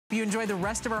You enjoy the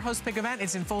rest of our Host Pick event.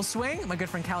 It's in full swing. My good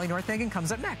friend Callie Northagen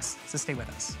comes up next, so stay with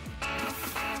us.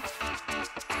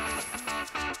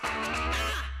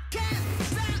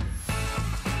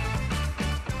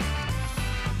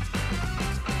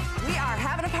 We are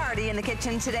having a party in the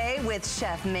kitchen today with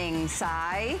Chef Ming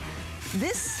Tsai.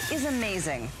 This is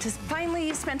amazing to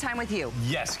finally spend time with you.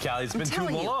 Yes, Callie, it's been too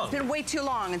long. It's been way too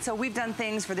long, and so we've done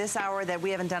things for this hour that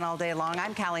we haven't done all day long.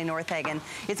 I'm Callie Northagen.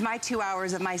 It's my 2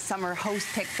 hours of my summer host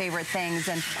pick favorite things,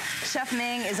 and Chef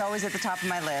Ming is always at the top of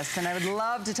my list, and I would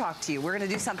love to talk to you. We're gonna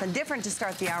do something different to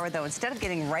start the hour, though. Instead of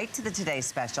getting right to the Today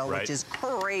Special, which is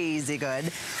crazy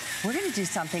good, we're gonna do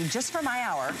something just for my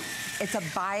hour. It's a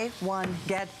buy one,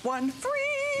 get one free.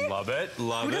 Love it,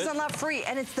 love it. Who doesn't love free?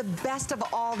 And it's the best of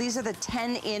all. These are the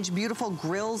 10-inch beautiful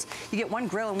grills. You get one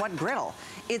grill and one griddle.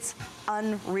 It's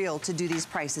unreal to do these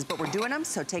prices, but we're doing them,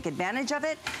 so take advantage of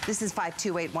it. This is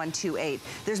 528128.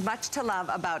 There's much to love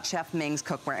about Chef Ming's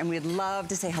cookware, and we'd love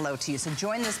to say hello to you. So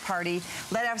join this party.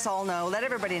 Let us all know, let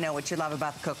everybody know what you love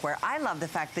about the cookware. I love the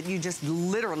fact that you just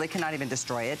literally cannot even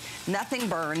destroy it. Nothing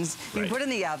burns. You put it in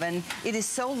the oven. It is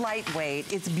so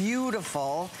lightweight. It's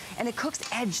beautiful, and it cooks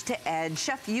edge to edge.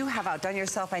 Chef, you have outdone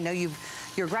yourself. I know you're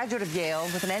a graduate of Yale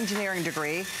with an engineering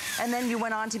degree, and then you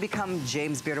went on to become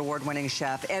James Beard Award-winning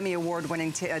chef, Emmy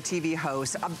Award-winning TV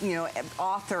host, you know,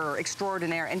 author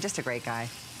extraordinaire, and just a great guy.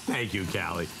 Thank you,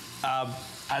 Callie.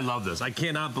 I love this. I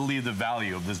cannot believe the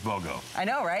value of this BOGO. I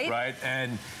know, right? Right,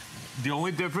 and the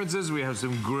only difference is we have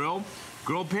some grill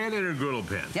pan and a griddle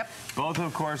pan. Yep. Both,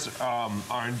 of course,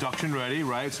 are induction ready,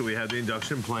 right? So we have the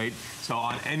induction plate. So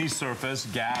on any surface,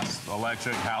 gas,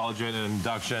 electric, halogen, and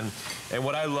induction. And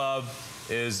what I love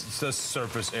is the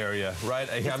surface area, right?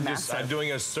 I'm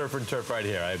doing a surf and turf right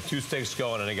here. I have 2 steaks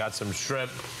going and I got some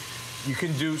shrimp. You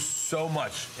can do so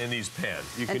much in these pans.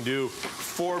 You can do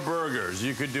 4 burgers.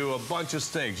 You could do a bunch of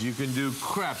steaks. You can do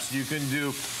crepes. You can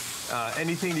do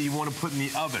anything that you want to put in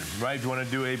the oven, right? If you want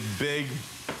to do a big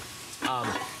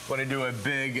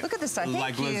look at this stuff.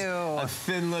 Thank you. A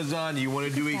thin lasagna. You want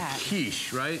to do a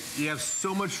quiche, right? You have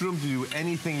so much room to do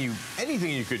anything you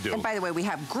could do. And by the way, we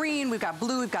have green, we've got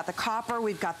blue, we've got the copper,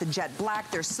 we've got the jet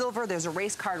black, there's silver, there's a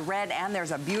race card red, and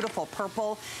there's a beautiful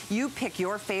purple. You pick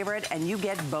your favorite and you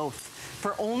get both.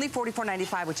 For only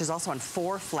 $44.95, which is also on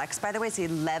 4 flex, by the way, it's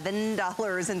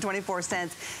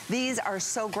 $11.24. These are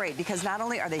so great because not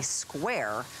only are they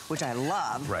square, which I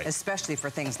love, especially for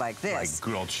things like this. Like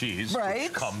grilled cheese,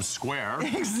 which comes square.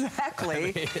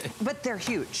 Exactly, but they're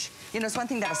huge. You know, it's one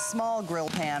thing to have a small grill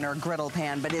pan or griddle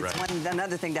pan, but it's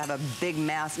another thing to have a big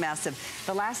massive.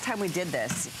 The last time we did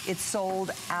this, it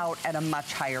sold out at a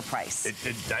much higher price.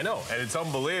 I know, and it's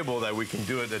unbelievable that we can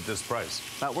do it at this price.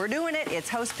 But we're doing it. It's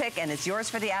Host Pick, and it's yours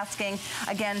for the asking.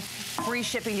 Again, free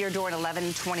shipping to your door at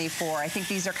 $11.24. I think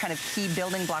these are kind of key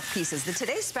building block pieces. The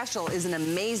Today's Special is an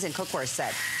amazing cookware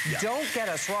set. Don't get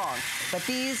us wrong, but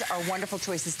these are wonderful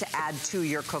choices to add to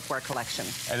your cookware collection.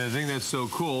 And the thing that's so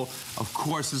cool, of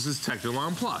course, this is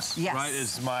Technilon Plus, right?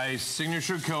 It's my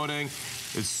signature coating.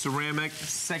 It's ceramic,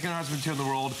 second hardest material in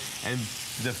the world, and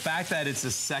the fact that it's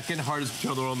the second hardest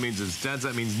material in the world means it's dense.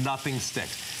 That means nothing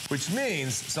sticks, which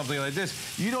means something like this,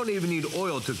 you don't even need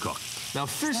oil to cook. Now,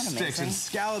 fish sticks and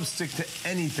scallops stick to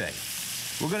anything.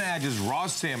 We're gonna add just raw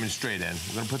salmon straight in.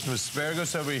 We're gonna put some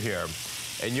asparagus over here,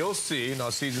 and you'll see, and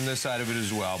I'll season this side of it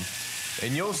as well,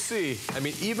 and you'll see, I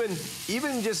mean, even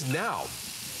just now,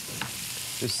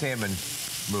 the salmon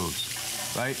moves.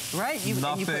 Right? Right.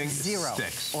 Nothing you put zero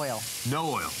sticks. Oil.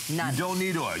 No oil. None. You don't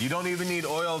need oil. You don't even need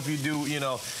oil if you do, you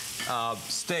know,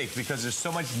 steak, because there's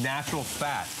so much natural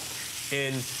fat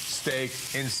in steak,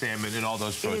 in salmon, and all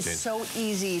those proteins. It is so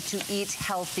easy to eat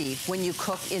healthy when you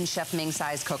cook in Chef Ming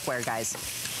Tsai's cookware, guys.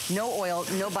 No oil,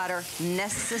 no butter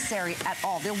necessary at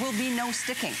all. There will be no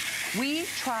sticking. We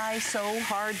try so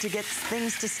hard to get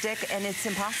things to stick, and it's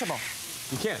impossible.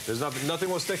 You can't. There's nothing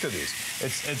will stick to these.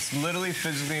 It's literally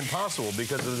physically impossible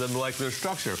because of the molecular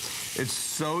structure. It's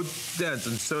so dense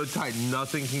and so tight,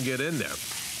 nothing can get in there.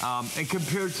 And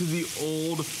compared to the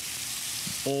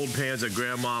old pans that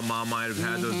grandma and mom might have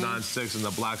had, those non-sticks and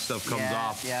the black stuff comes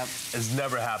off, it's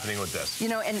never happening with this. You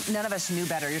know, and none of us knew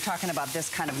better. You're talking about this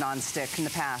kind of non-stick in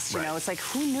the past. You know, it's like,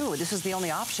 who knew this was the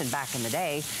only option back in the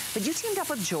day? But you teamed up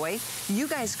with Joy. You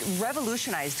guys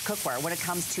revolutionized cookware when it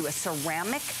comes to a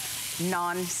ceramic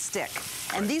non-stick.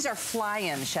 And these are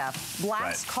fly-in, Chef.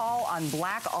 Black's call on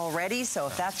black already, so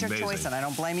if that's your choice, and I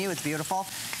don't blame you, it's beautiful,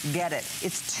 get it.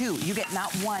 It's 2. You get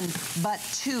not 1, but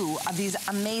 2 of these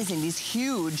amazing, these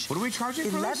huge... What are we charging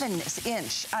for this?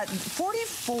 11-inch.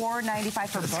 $44.95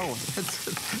 for both.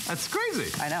 That's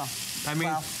crazy. I know. I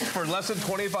mean, for less than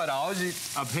 $25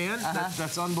 a pan,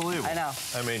 that's unbelievable. I know.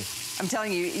 I mean... I'm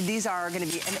telling you, these are going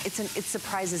to be, and it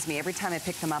surprises me every time I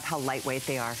pick them up how lightweight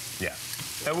they are. Yeah.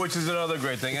 And which is another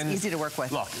great thing. It's easy to work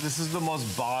with. Look, this is the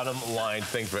most bottom line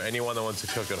thing for anyone that wants to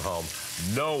cook at home.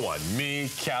 No one, me,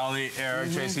 Callie,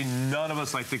 Eric, Tracy, none of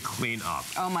us like to clean up.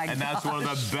 Oh my god. And that's one of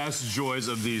the best joys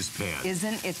of these pans.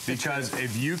 Isn't it? Because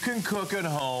if you can cook at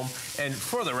home, and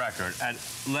for the record, at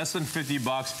less than 50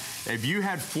 bucks, if you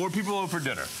had 4 people over for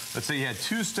dinner, let's say you had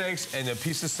 2 steaks and a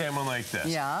piece of salmon like this.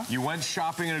 Yeah. You went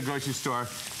shopping at a grocery store,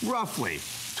 roughly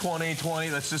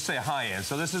 20, let's just say high end.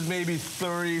 So this is maybe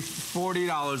 $30,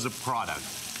 $40 a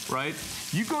product, right?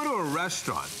 You go to a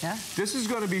restaurant, this is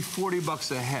going to be 40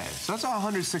 bucks a head. So that's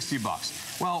 160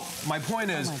 bucks. Well, my point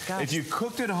is, if you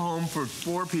cooked at home for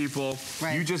 4 people,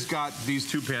 you just got these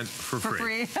 2 pans for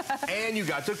free. And you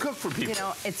got to cook for people. You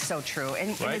know, it's so true.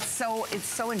 And it's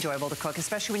so enjoyable to cook,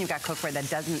 especially when you've got cookware that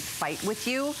doesn't fight with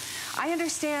you. I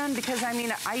understand, because I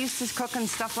mean, I used to cook on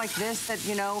stuff like this that,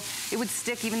 you know, it would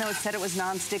stick even though it said it was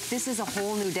non-stick. This is a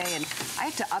whole new day, and I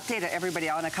have to update everybody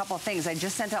on a couple of things. I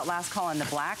just sent out last call on the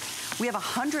black. We have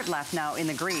 100 left now in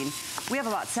the green. We have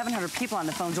about 700 people on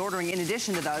the phones ordering, in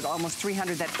addition to those almost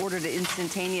 300 that ordered it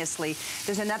instantaneously.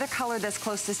 There's another color that's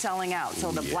close to selling out.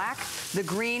 So the black, the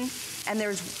green, and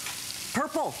there's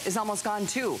purple is almost gone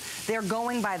too. They're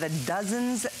going by the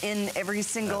dozens in every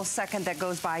single second that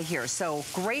goes by here. So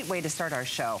great way to start our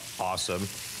show. Awesome.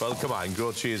 Well, come on,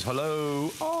 grilled cheese. Hello.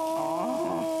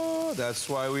 Oh, that's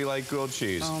why we like grilled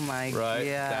cheese. Oh my god. Right?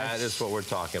 That is what we're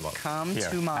talking about. Come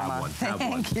to mama.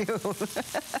 Thank you.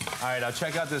 All right, now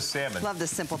check out this salmon. Love the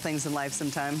simple things in life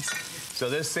sometimes. So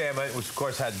this salmon, which of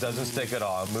course doesn't stick at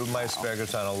all. Move my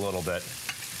asparagus on a little bit.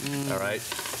 All right.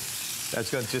 That's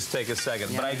going to just take a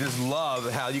second. But I just love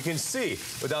how you can see,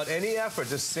 without any effort,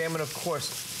 this salmon, of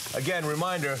course, again,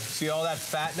 reminder, see all that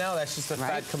fat now? That's just the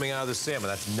fat coming out of the salmon.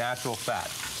 That's natural fat.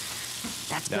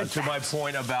 That's now, good to my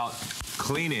point about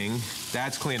cleaning,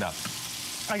 that's cleanup.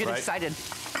 I get excited.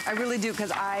 I really do,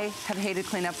 because I have hated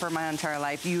cleanup for my entire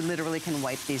life. You literally can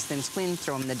wipe these things clean,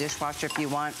 throw them in the dishwasher if you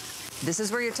want. This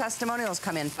is where your testimonials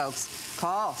come in, folks.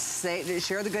 Call,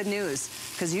 share the good news,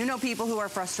 because you know people who are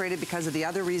frustrated because of the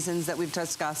other reasons that we've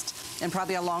discussed, and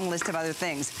probably a long list of other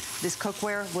things. This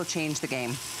cookware will change the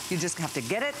game. You just have to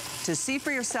get it to see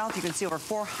for yourself. You can see over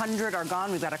 400 are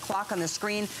gone. We've got a clock on the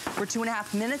screen. We're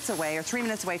 2.5 minutes away, or 3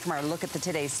 minutes away from our look at the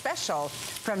today's special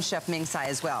from Chef Ming Tsai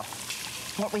as well.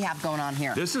 What we have going on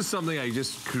here. This is something I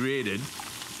just created.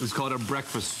 It's called a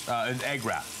breakfast, an egg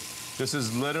wrap. This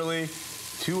is literally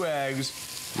 2 eggs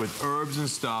with herbs and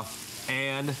stuff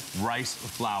and rice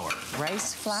flour.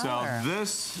 Rice flour. So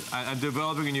this, I'm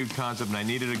developing a new concept, and I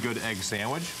needed a good egg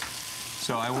sandwich.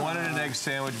 So I wanted an egg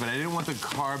sandwich, but I didn't want the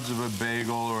carbs of a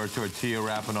bagel or a tortilla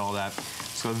wrap and all that.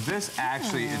 So this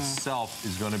actually itself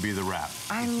is going to be the wrap.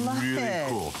 I love it. Really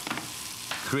cool.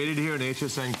 Created here in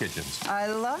HSN Kitchens. I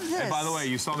love this. And by the way,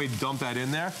 you saw me dump that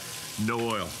in there. No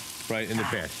oil, right, in the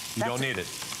pan. You don't need it.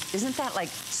 Isn't that like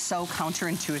so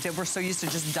counterintuitive? We're so used to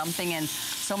just dumping in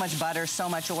so much butter, so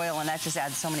much oil, and that just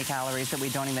adds so many calories that we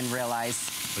don't even realize.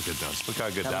 Look at this. Look how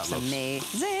good that looks.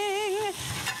 Amazing.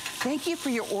 Thank you for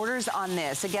your orders on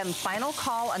this. Again, final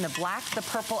call on the black, the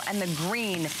purple, and the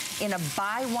green in a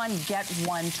buy one, get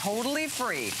one, totally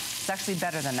free. It's actually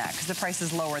better than that because the price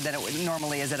is lower than it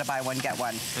normally is at a buy one, get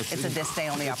one. It's a this day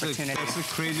only opportunity. It's the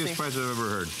craziest price I've ever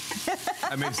heard.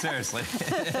 I mean, seriously.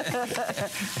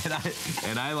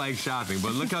 and I like shopping,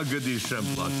 but look how good these shrimp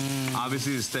look.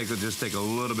 Obviously, the steak will just take a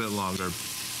little bit longer.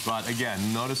 But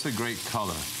again, notice the great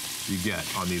color you get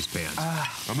on these pans.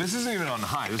 Well, this isn't even on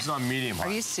high. This is on medium high.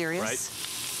 Are you serious? Right?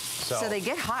 So they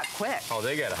get hot quick. Oh,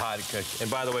 they get hot quick.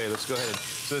 And by the way, let's go ahead.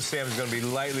 So this salmon's going to be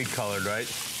lightly colored, right?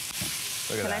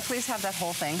 Look at that. Can I please have that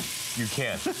whole thing? You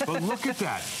can. But look at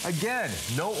that. Again,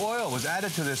 no oil was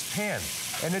added to this pan,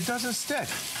 and it doesn't stick.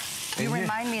 You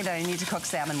remind me that I need to cook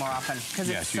salmon more often because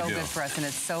it's so good for us, and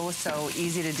it's so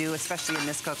easy to do, especially in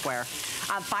this cookware.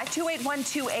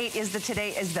 528128 is the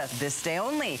this day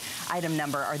only item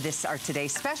number, or our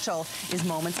today's special is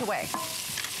moments away.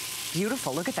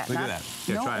 Beautiful. Look at that. Look at that.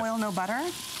 Yeah, no oil, no butter.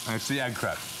 That's the egg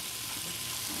crepe.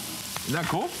 Isn't that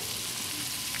cool?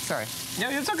 Sorry.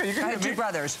 Yeah, it's okay. You can hit me. 2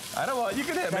 brothers. I don't want. You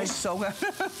can hit me. That's so good.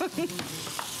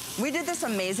 We did this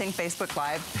amazing Facebook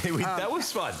Live. That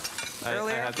was fun.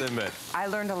 Earlier, I have to admit. I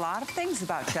learned a lot of things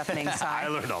about Chef Ming Tsai. I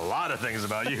learned a lot of things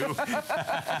about you.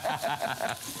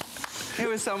 It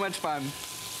was so much fun.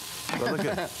 But look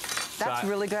at That's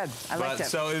really good. I liked it.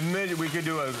 So we could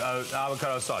do an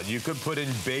avocado sauce. You could put in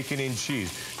bacon and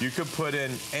cheese. You could put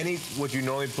in what you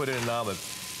normally put in an omelet.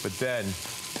 But then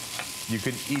you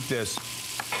can eat this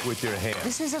with your hand.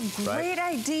 This is a great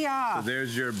idea. So there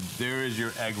is your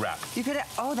egg wrap. You could,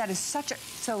 oh, that is such a,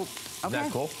 so, okay. Isn't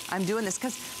that cool? I'm doing this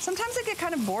because sometimes I get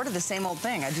kind of bored of the same old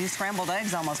thing. I do scrambled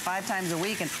eggs almost 5 times a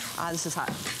week, and this is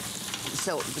hot.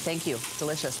 So, thank you.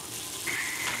 Delicious.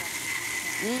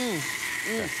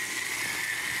 Okay.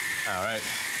 All right.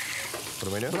 What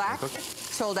do we do? Black,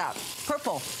 sold out.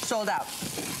 Purple, sold out.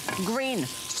 Green,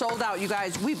 sold out, you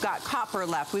guys. We've got copper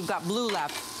left. We've got blue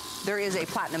left. There is a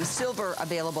platinum silver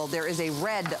available. There is a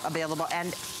red available,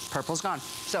 and purple's gone.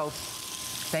 So,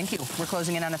 thank you. We're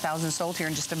closing in on 1,000 sold here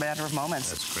in just a matter of moments.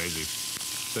 That's crazy.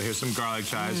 So here's some garlic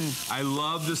chives. I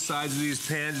love the size of these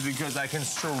pans because I can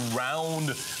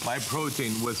surround my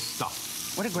protein with stuff.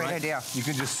 What a great idea. You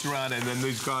can just surround it, and then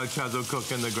these garlic chives will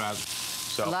cook in the ground.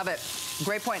 So. Love it.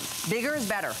 Great point. Bigger is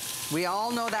better. We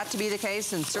all know that to be the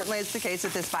case, and certainly it's the case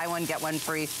with this buy one, get one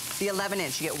free. The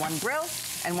 11-inch, you get 1 grill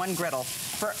and 1 griddle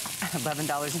for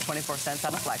 $11.24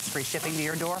 on a flex. Free shipping to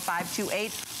your door,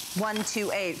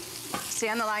 528-128. Stay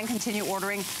on the line, continue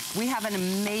ordering. We have an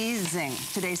amazing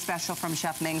Today Special from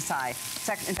Chef Ming Tsai.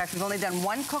 In fact, we've only done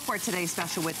 1 cookware Today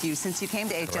Special with you since you came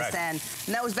to HSN. Correct. And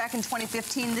that was back in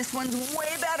 2015. This one's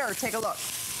way better. Take a look.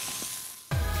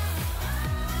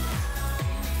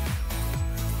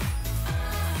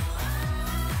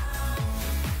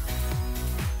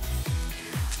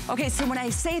 Okay, so when I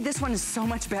say this one is so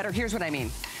much better, here's what I mean.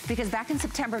 Because back in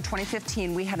September of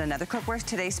 2015, we had another Cookware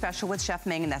Today Special with Chef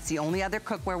Ming, and that's the only other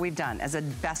cookware we've done as a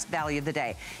best value of the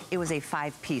day. It was a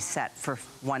 5-piece set for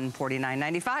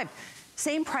 $149.95.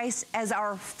 Same price as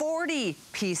our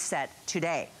 40-piece set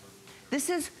today. This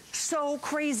is so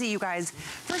crazy, you guys.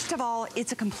 First of all,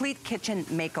 it's a complete kitchen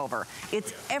makeover.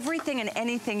 It's everything and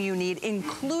anything you need,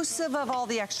 inclusive of all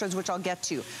the extras, which I'll get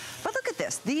to. But look at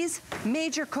this, these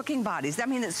major cooking bodies. I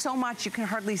mean, it's so much you can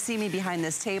hardly see me behind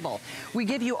this table. We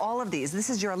give you all of these. This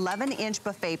is your 11-inch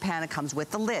buffet pan. It comes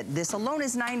with the lid. This alone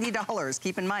is $90,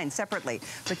 keep in mind, separately.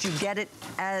 But you get it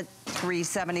at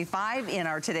 $375 in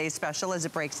our today's special as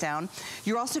it breaks down.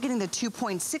 You're also getting the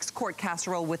 2.6 quart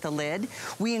casserole with the lid.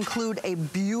 We include a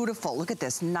beautiful, look at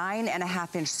this,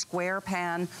 9.5-inch square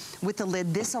pan with the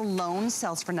lid. This alone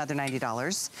sells for another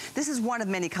 $90. This is one of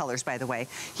many colors, by the way.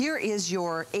 Here is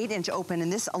your 8-inch open,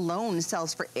 and this alone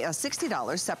sells for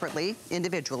 $60 separately,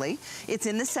 individually. It's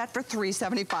in the set for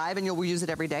 $375, and you'll use it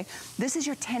every day. This is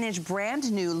your 10-inch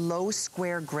brand new low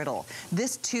square griddle.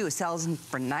 This too sells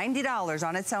for $90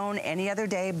 on its own any other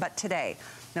day but today.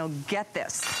 Now get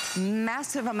this,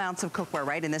 massive amounts of cookware,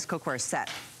 right, in this cookware set.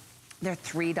 They're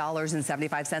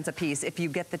 $3.75 a piece if you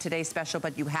get the Today Special,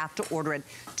 but you have to order it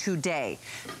today.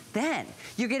 Then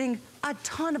you're getting a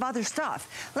ton of other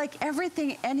stuff, like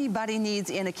everything anybody needs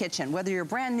in a kitchen, whether you're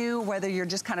brand new, whether you're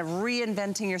just kind of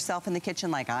reinventing yourself in the kitchen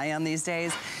like I am these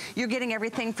days. You're getting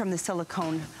everything from the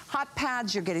silicone hot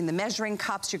pads, you're getting the measuring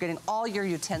cups, you're getting all your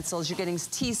utensils, you're getting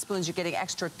teaspoons, you're getting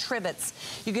extra trivets,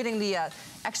 you're getting the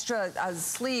extra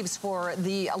sleeves for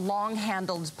the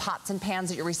long-handled pots and pans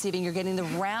that you're receiving. You're getting the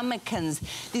ramekins.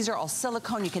 These are all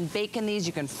silicone. You can bake in these.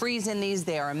 You can freeze in these.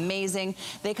 They are amazing.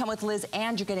 They come with lids,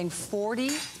 and you're getting 40,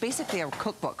 basically a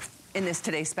cookbook in this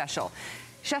Today Special.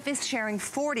 Chef is sharing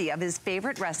 40 of his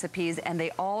favorite recipes, and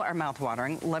they all are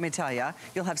mouth-watering. Let me tell you,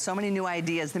 you'll have so many new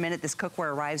ideas the minute this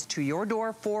cookware arrives to your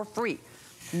door for free.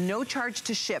 No charge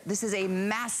to ship. This is a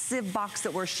massive box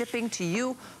that we're shipping to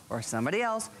you or somebody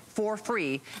else for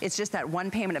free. It's just that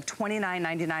one payment of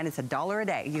 $29.99. It's $1 a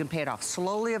day. You can pay it off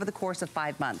slowly over the course of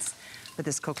 5 months. But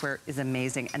this cookware is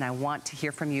amazing, and I want to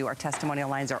hear from you. Our testimonial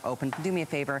lines are open. Do me a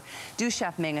favor, do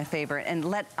Chef Ming a favor, and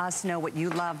let us know what you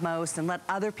love most, and let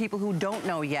other people who don't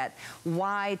know yet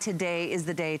why today is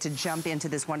the day to jump into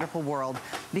this wonderful world.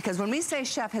 Because when we say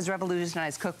Chef has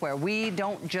revolutionized cookware, we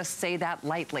don't just say that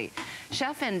lightly.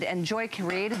 Chef and Joy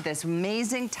created this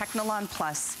amazing Technolon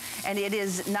Plus, and it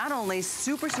is not only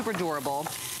super, super durable,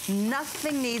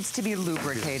 nothing needs to be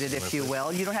lubricated, if you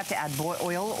will. You don't have to add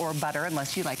oil or butter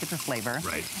unless you like it for flavor.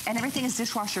 Right. And everything is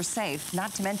dishwasher safe.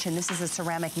 Not to mention, this is a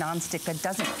ceramic nonstick that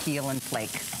doesn't peel and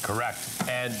flake. Correct.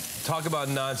 And talk about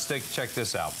nonstick, check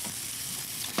this out.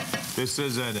 This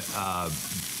is an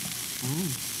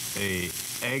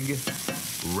egg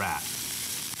wrap.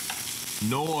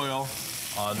 No oil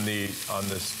on the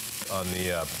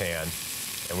pan.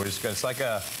 And we're just gonna, it's like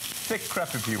a thick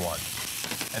crepe if you want.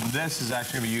 And this is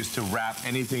actually gonna be used to wrap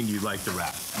anything you'd like to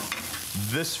wrap.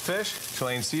 This fish,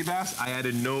 Chilean sea bass, I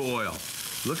added no oil.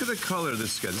 Look at the color of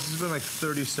this guy. This has been like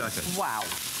 30 seconds. Wow.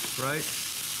 Right?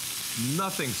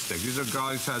 Nothing sticks. These are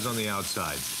garlic pads on the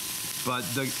outside. But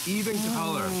the even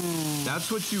color,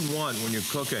 that's what you want when you're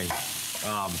cooking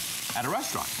at a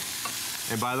restaurant.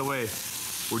 And by the way,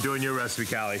 we're doing your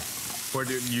recipe, Callie.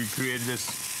 You created this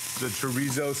the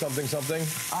chorizo something something.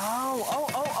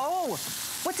 Oh.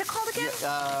 What's it called again?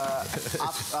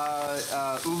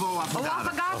 Uvo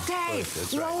affagate.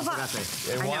 That's right.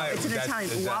 Uova. I know, it's an Italian.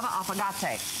 Uova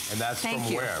affagate. And that's from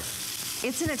where?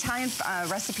 It's an Italian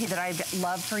recipe that I've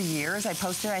loved for years. I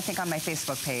posted it, I think, on my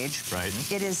Facebook page. Right.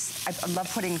 It is, I love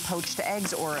putting poached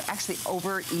eggs or actually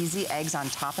over easy eggs on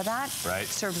top of that. Right.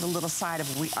 Served with a little side of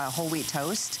whole wheat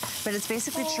toast. But it's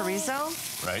basically chorizo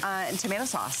and tomato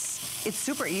sauce. It's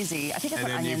super easy. I think I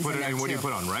put onions in there and what do too. you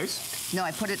put on, rice? No,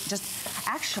 I put it just,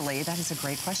 actually, that is a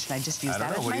great question. I just use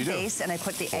that as my base and I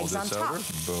put the eggs on top.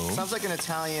 Boom. Sounds like an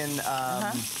Italian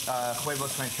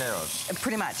huevos rancheros.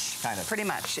 Pretty much. Kind of. Pretty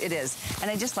much, it is.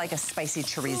 And I just like a spicy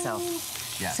chorizo.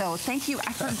 Yeah. So thank you.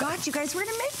 I forgot you guys were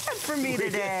going to make that for me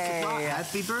today.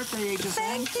 Happy birthday, HSN.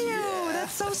 Thank you. Yeah.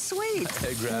 That's so sweet.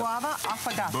 Guava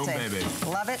affagate. Boom, baby.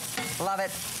 Love it, love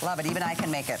it, love it. Even I can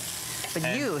make it.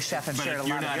 But you, chef, have shared a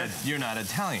lot of your... You're not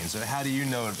Italian, so how do you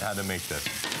know how to make this?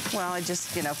 Well, I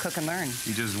just, cook and learn.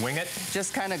 You just wing it?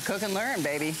 Just kind of cook and learn,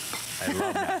 baby. I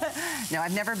love that. No,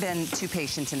 I've never been too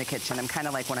patient in the kitchen. I'm kind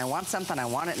of like, when I want something, I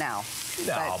want it now.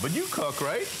 No, but you cook,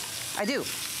 right? I do.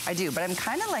 But I'm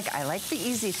kind of like, I like the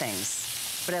easy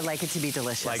things, but I like it to be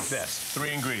delicious. Like this,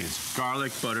 3 ingredients,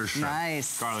 garlic, butter, shrimp.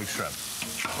 Nice. Garlic shrimp,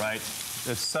 right?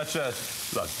 It's such a,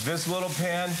 look, this little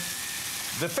pan,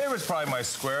 the favorite's probably my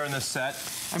square in this set.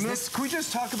 I mean, can we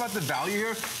just talk about the value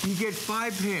here? You get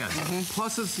 5 pans,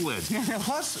 plus its lids,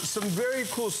 plus some very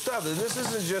cool stuff. And this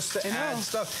isn't just to add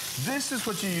stuff. This is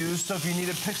what you use, so if you need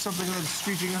to pick something that's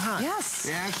screeching hot. Yes.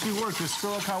 It actually works. The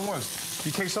silicone works.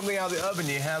 You take something out of the oven,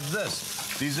 you have this.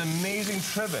 These amazing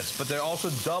trivets, but they're also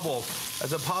double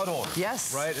as a pot holder.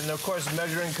 Yes. Right? And of course,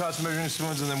 measuring cups, measuring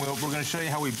spoons, and then we're going to show you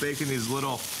how we bake in these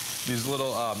little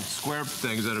square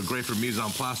things that are great for mise en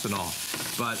place and all.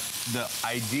 But the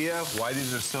idea why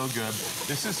these are so good,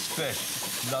 this is fish.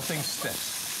 Nothing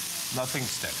sticks. Nothing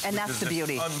sticks. And that's the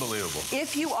beauty. Unbelievable.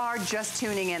 If you are just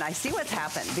tuning in, I see what's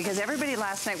happened. Because everybody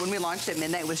last night when we launched at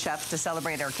midnight with Chef to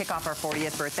celebrate or kick off our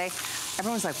 40th birthday,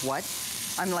 everyone's like, what?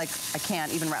 I'm like, I can't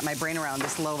even wrap my brain around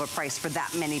this low of a price for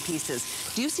that many pieces.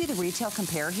 Do you see the retail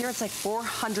compare here? It's like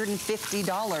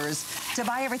 $450 to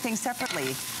buy everything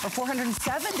separately, or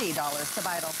 $470 to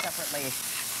buy it all separately.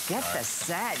 Get the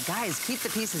set. Guys, keep the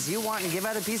pieces you want and give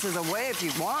other pieces away if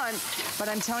you want. But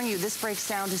I'm telling you, this breaks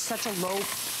down to such a low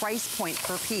price point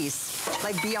per piece,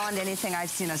 like beyond anything I've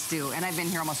seen us do. And I've been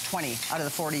here almost 20 out of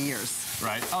the 40 years.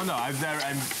 Right. Oh, no,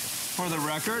 for the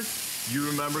record, you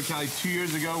remember, Callie, 2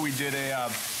 years ago, we did a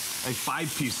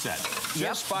 5-piece set.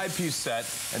 Just 5-piece set,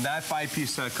 and that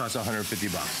 5-piece set costs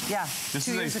 $150. Yeah, This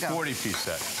is a 40-piece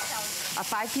set. A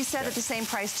 5-piece set at the same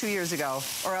price 2 years ago,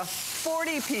 or a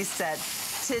 40-piece set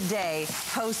today,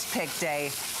 post-pick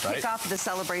day, kick off the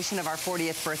celebration of our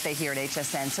 40th birthday here at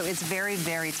HSN. So it's very,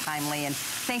 very timely, and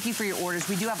thank you for your orders.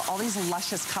 We do have all these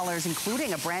luscious colors,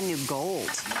 including a brand new gold.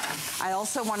 I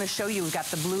also want to show you, we've got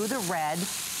the blue, the red.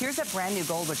 Here's that brand new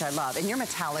gold, which I love. And your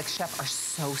metallics, Chef, are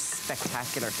so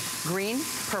spectacular. Green,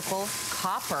 purple,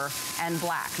 copper, and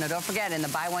black. Now, don't forget, in the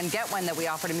buy one, get one that we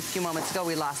offered a few moments ago,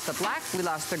 we lost the black, we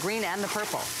lost the green, and the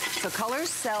purple. So colors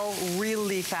sell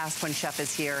really fast when Chef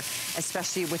is here,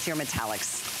 especially with your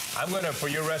metallics. I'm going to, for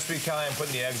your recipe, Callie, I'm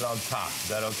putting the eggs on top. Is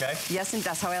that okay? Yes, and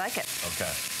that's how I like it.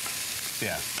 Okay.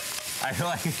 Yeah. I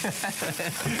like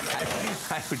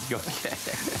I would go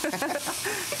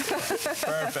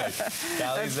Perfect.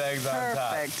 Callie's eggs on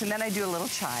top. Perfect. And then I do a little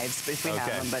chives if we have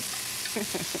them, but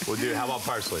we'll do, how about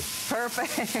parsley?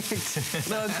 Perfect.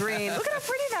 Little green. Look at how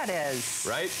pretty that is.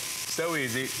 Right? So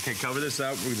easy. Okay, cover this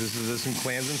up. This is some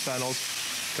clams and fennels.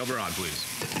 Cover on, please.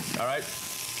 All right?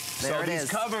 There so these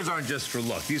covers aren't just for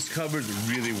look. These covers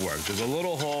really work. There's a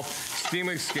little hole, steam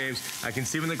escapes. I can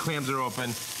see when the clams are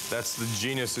open. That's the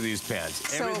genius of these pans.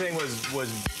 So, everything was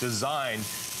designed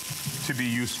to be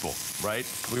useful, right?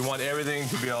 We want everything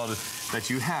to be able to, that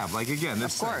you have. Like again,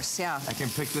 this Of course, yeah. I can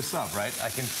pick this up, right? I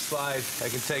can slide, I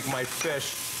can take my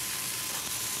fish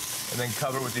and then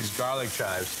cover it with these garlic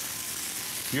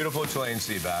chives. Beautiful Chilean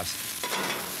sea bass.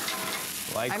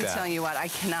 Like I'm telling you what, I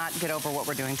cannot get over what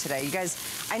we're doing today. You guys,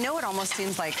 I know it almost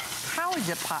seems like, how is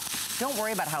it don't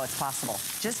worry about how it's possible.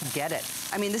 Just get it.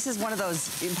 I mean, this is one of those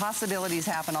impossibilities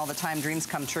happen all the time, dreams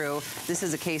come true. This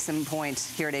is a case in point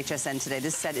here at HSN today.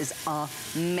 This set is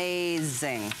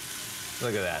amazing.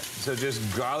 Look at that. So just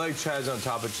garlic chives on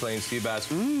top of Chilean sea bass.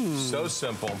 So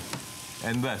simple.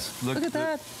 And this. Look at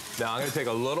that. Now I'm going to take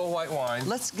a little white wine.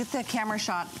 Let's get the camera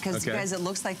shot because you guys, it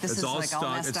looks like this is all like all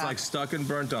messed up. It's like stuck and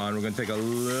burnt on. We're going to take a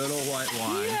little white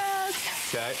wine.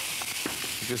 Yes. Okay.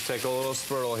 Just take a little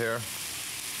spurtle here.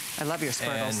 I love your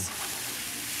spurtles.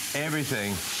 And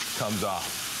everything comes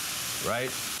off, right?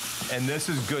 And this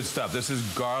is good stuff. This is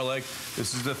garlic.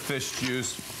 This is the fish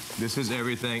juice. This is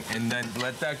everything. And then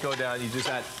let that go down. You just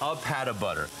add a pat of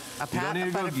butter.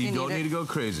 You don't need to go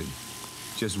crazy.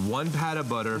 Just 1 pat of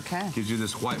butter gives you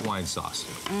this white wine sauce.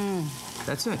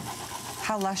 That's it.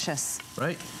 How luscious.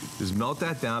 Right? Just melt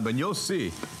that down, but you'll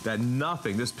see that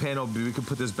nothing, this pan, we can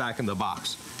put this back in the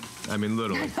box. I mean,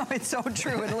 literally. I know, it's so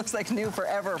true. It looks like new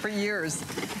forever, for years.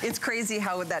 It's crazy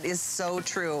how that is so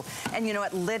true. And you know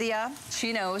what, Lydia,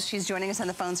 she knows. She's joining us on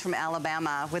the phones from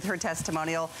Alabama with her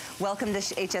testimonial. Welcome to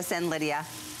HSN, Lydia.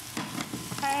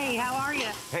 Hey, how are you?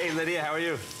 Hey, Lydia, how are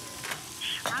you?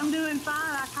 I'm doing fine.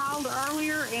 I called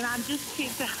earlier, and I just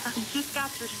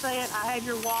got your set. I had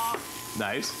your wok.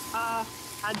 Nice.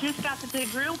 I just got the big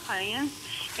grill pan,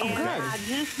 and I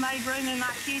just made room in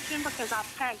my kitchen because I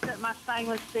packed up my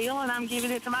stainless steel, and I'm giving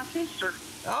it to my sister.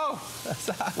 Oh,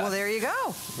 well, there you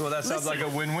go. Well, that sounds like a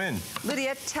win-win.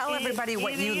 Lydia, tell everybody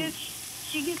what you...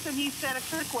 She gets a new set of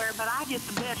cookware, but I get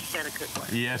the best set of cookware.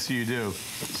 Yes, you do.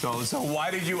 So why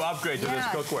did you upgrade to this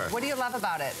cookware? What do you love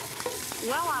about it?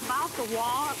 Well, I bought the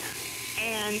wok,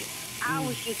 and I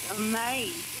was just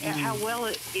amazed at how well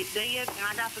it did. And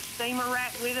I got the steamer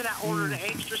rack with it. I ordered an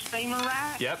extra steamer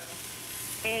rack. Yep.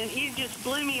 And it just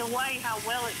blew me away how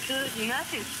well it could.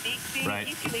 Nothing sticks in it.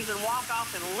 You can even walk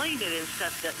off and leave it and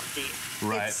stuff doesn't stick.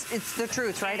 Right. It's the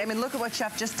truth, right? I mean, look at what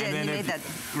Chef just did. He made that.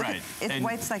 Right. It's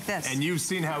whites like this. And you've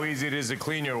seen how easy it is to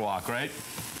clean your wok, right?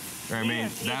 I mean,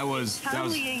 it's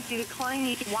totally easy to clean.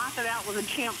 You can wipe it out with a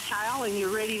champ towel, and you're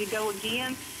ready to go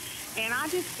again. And I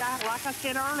just got, like I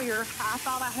said earlier, I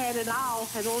thought I had it all,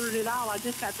 had ordered it all. I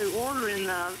just got through ordering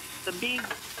the big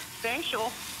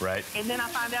special. Right. And then I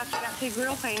found out you got 2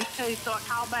 grill pans too, so I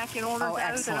called back and ordered those,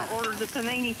 excellent. and I ordered the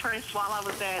panini press while I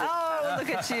was at it. Oh,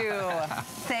 look at you.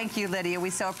 Thank you, Lydia.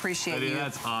 We so appreciate you.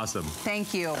 That's awesome.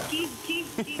 Thank you. Keep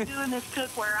doing this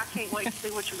cookware. I can't wait to see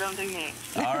what you're going to do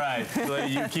next. All right.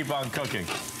 Lydia, you keep on cooking.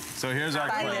 So here's our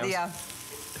clams. Bye, Lydia.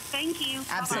 Thank you.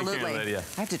 Absolutely. Take care, Lydia.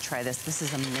 I have to try this. This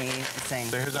is amazing.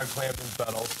 So here's our clams and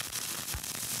fennels.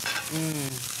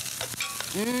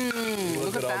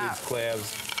 Look at all these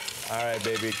clams. All right,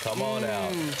 baby, come on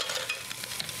out.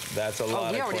 That's a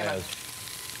lot of clams.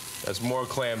 That's more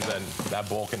clams than that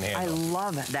bowl can handle. I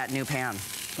love that new pan.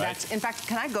 In fact,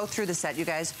 can I go through the set, you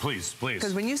guys? Please, please.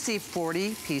 Because when you see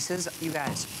 40 pieces, you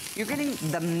guys, you're getting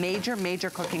the major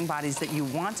cooking bodies that you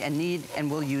want and need and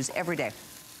will use every day.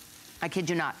 I kid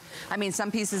you not. I mean,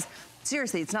 some pieces,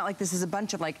 seriously, it's not like this is a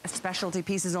bunch of like specialty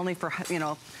pieces only for, you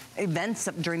know, events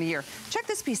during the year. Check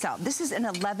this piece out. This is an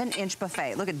 11-inch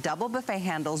buffet. Look at double buffet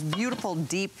handles, beautiful,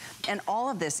 deep, and all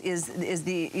of this is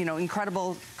the, you know,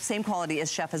 incredible, same quality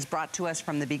as Chef has brought to us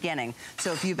from the beginning.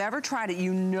 So if you've ever tried it,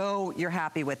 you know you're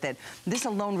happy with it. This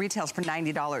alone retails for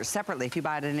 $90 separately if you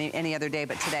buy it any other day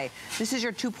but today. This is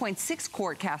your 2.6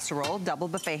 quart casserole, double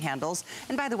buffet handles,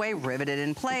 and by the way, riveted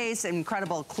in place,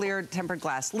 incredible clear tempered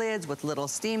glass lids with little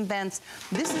steam vents.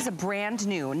 This is a brand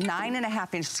new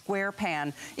 9.5-inch square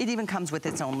pan. It even comes with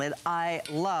its own lid. I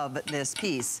love this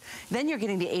piece. Then you're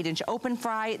getting the 8-inch open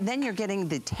fry. Then you're getting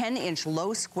the 10-inch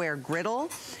low square griddle.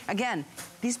 Again,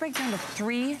 these break down to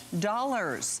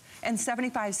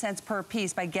 $3.75 per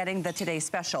piece by getting the Today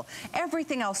Special.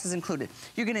 Everything else is included.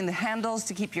 You're getting the handles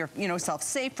to keep your, self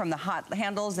safe from the hot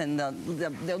handles and the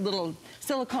little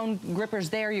silicone grippers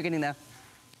there. You're getting the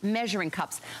measuring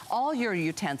cups, all your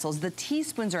utensils. The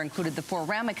teaspoons are included, the 4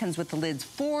 ramekins with the lids,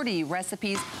 40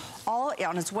 recipes, all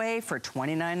on its way for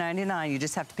 $29.99. You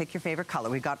just have to pick your favorite color.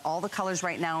 We've got all the colors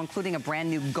right now, including a brand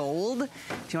new gold.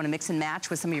 If you want to mix and match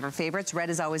with some of your favorites,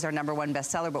 red is always our #1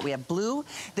 bestseller, but we have blue.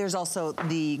 There's also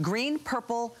the green,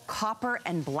 purple, copper,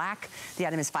 and black. The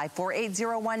item is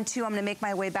 548012. I'm going to make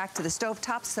my way back to the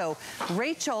stovetop so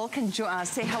Rachel can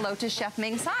say hello to Chef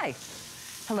Ming Tsai.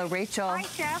 Hello, Rachel. Hi,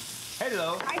 Chef.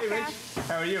 Hello. Hi, hey, Rich.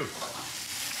 How are you?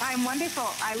 I'm wonderful.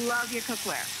 I love your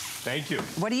cookware. Thank you.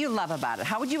 What do you love about it?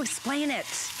 How would you explain it?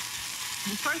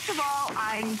 First of all,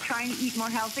 I'm trying to eat more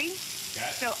healthy. Okay.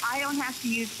 So I don't have to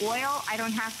use oil. I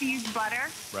don't have to use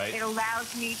butter. Right. It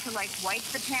allows me to wipe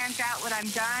the pans out when I'm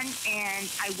done, and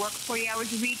I work 40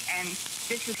 hours a week, and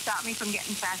this has stopped me from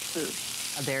getting fast food.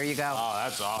 There you go. Oh,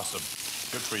 that's awesome.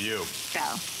 Good for you. So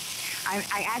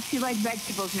I actually like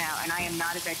vegetables now, and I am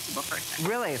not a vegetable person.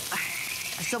 Really?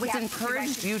 So it's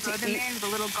encouraged you to throw them eat in with a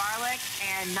little garlic,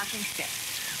 and nothing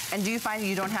sticks. And do you find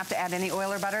you don't have to add any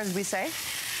oil or butter, as we say?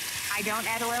 I don't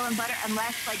add oil and butter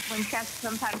unless, when Chef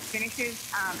sometimes finishes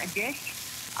a dish,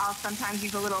 I'll sometimes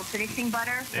use a little finishing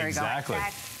butter. There you go. Exactly.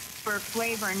 That's for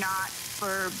flavor, not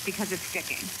because it's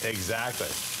sticking. Exactly.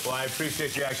 Well, I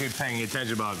appreciate you actually paying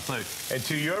attention about the plate. And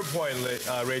to your point,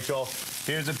 Rachel,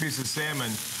 here's a piece of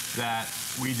salmon that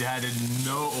we added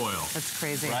no oil. That's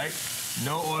crazy. Right?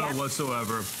 No oil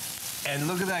whatsoever. And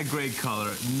look at that great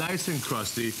color, nice and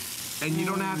crusty. And you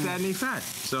don't have to add any fat.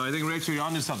 So I think, Rachel, you're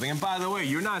onto something. And by the way,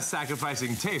 you're not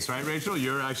sacrificing taste, right, Rachel?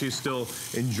 You're actually still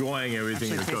enjoying everything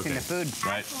you're cooking. The food.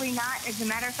 Right? Actually not. As a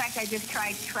matter of fact, I just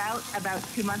tried trout about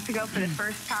 2 months ago for the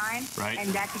first time. Right. And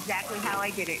that's exactly how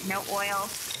I did it. No oil.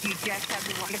 You just have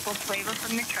the wonderful flavor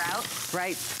from the trout.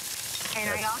 Right. And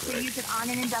I also use it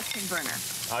on an induction burner.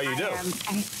 Oh, you do?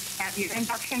 I have your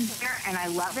induction burner, and I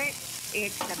love it.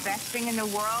 It's the best thing in the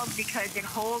world because it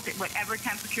holds at whatever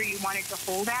temperature you want it to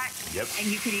hold at. Yep.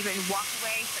 And you could even walk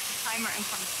away, set the timer, and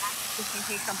come back just in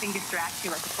case something distracts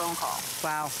you, like a phone call.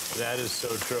 Wow. That is so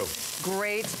true.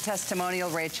 Great testimonial,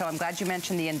 Rachel. I'm glad you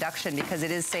mentioned the induction because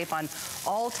it is safe on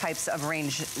all types of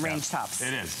range tops.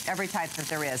 It is. Every type that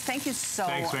there is. Thank you so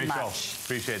Thanks, Rachel. much.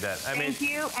 Appreciate that. Thank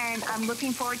you, and I'm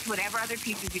looking forward to whatever other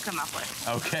pieces you come up with.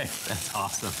 Okay, that's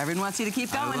awesome. Everyone wants you to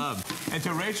keep going. I love. And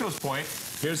to Rachel's point,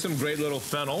 here's some great little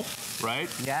fennel, right?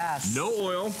 Yes. No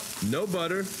oil, no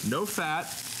butter, no fat.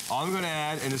 All I'm going to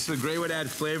add, and this is a great way to add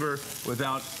flavor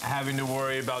without having to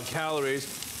worry about calories,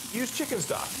 use chicken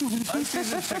stock.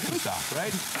 Unseasoned chicken stock,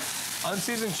 right?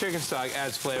 Unseasoned chicken stock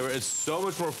adds flavor. It's so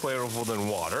much more flavorful than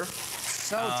water.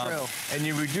 So true. And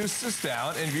you reduce this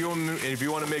down, and if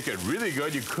you want to make it really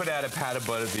good, you could add a pat of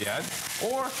butter at the end,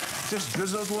 or just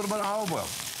drizzle with a little bit of olive oil.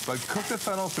 But cook the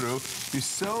fennel through. You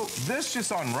sew this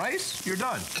just on rice, you're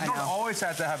done. You don't always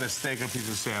have to have a steak or a piece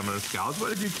of salmon or scallops,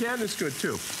 but if you can, it's good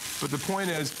too. But the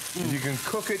point is, if you can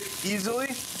cook it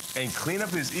easily and clean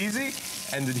up is easy,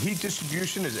 and the heat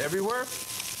distribution is everywhere,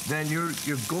 then you're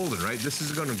golden, right? This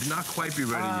is going to not quite be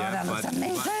ready yet, that looks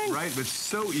amazing. right? But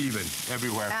so even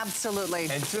everywhere. Absolutely.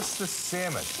 And just the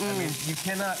salmon. I mean, you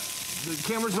cannot. The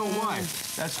cameras don't lie.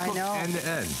 That's cooked end to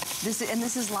end.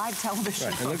 This is live television.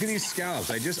 Right. And look at these scallops.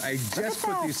 I just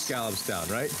put these scallops down,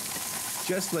 right?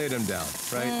 Just laid them down,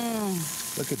 right?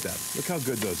 Look at that. Look how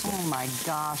good those look. Oh my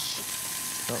gosh.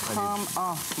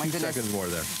 Oh, my goodness. 2 seconds more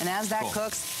there. And as that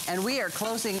cooks, and we are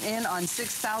closing in on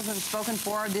 6,000 spoken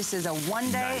for. This is a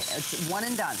one day, it's one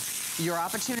and done. Your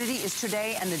opportunity is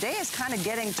today, and the day is kind of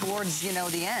getting towards, you know,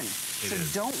 the end. So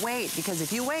don't wait, because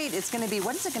if you wait, it's going to be,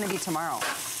 what is it going to be tomorrow?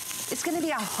 It's going to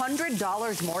be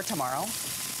 $100 more tomorrow.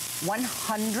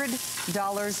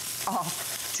 $100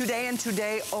 off. Today and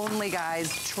today only, guys.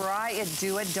 Try it,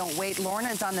 do it, don't wait.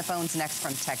 Lorna is on the phones next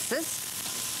from Texas.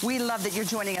 We love that you're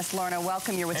joining us, Lorna.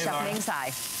 Welcome. You're with Chef Ming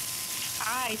Tsai.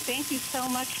 Hi, thank you so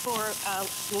much for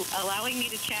allowing me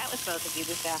to chat with both of you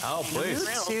this afternoon. Oh, please.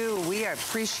 You too. We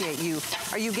appreciate you.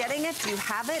 Are you getting it? Do you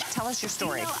have it? Tell us your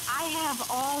story. You know, I have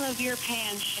all of your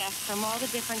pans, Chef, from all the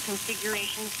different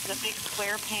configurations. The big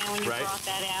square pan when you brought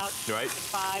that out. Right. The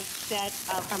 5 set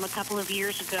from a couple of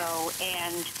years ago.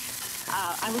 And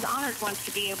I was honored once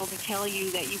to be able to tell you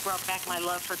that you brought back my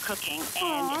love for cooking.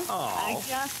 And I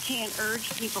just can't urge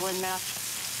people enough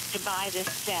to buy this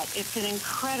set. It's an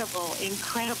incredible,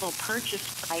 incredible purchase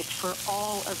price for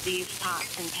all of these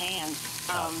pots and pans.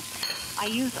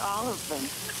 I use all of them.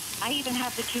 I even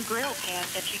have the 2 grill pans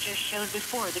that you just showed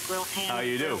before, the grill pan. Oh,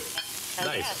 you do? So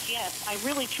nice. Yes. I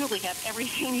really, truly have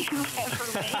everything you've ever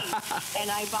made.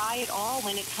 And I buy it all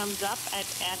when it comes up at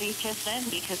HSN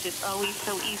because it's always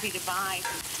so easy to buy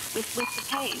with the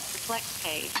pays, the flex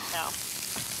pays. So.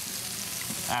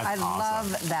 I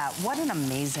love that. What an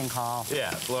amazing call.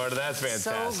 Yeah, Florida, that's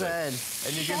fantastic. So good.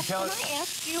 And you can tell. Can I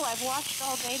ask you, I've watched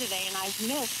all day today and I've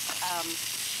missed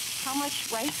how much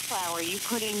rice flour you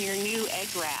put in your new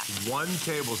egg wrap. 1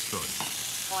 tablespoon.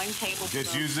 1 tablespoon.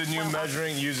 Just use the new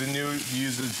measuring, use the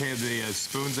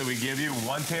spoons that we give you.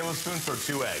 1 tablespoon for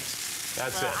 2 eggs.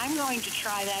 That's it. I'm going to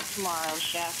try that tomorrow,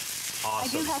 Chef. Awesome. I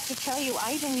do have to tell you,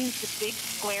 I even use the big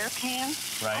square pan.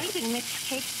 Right. I even mix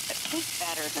cake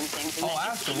batters and things. And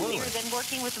absolutely. It's easier than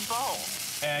working with a bowl.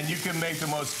 And you can make the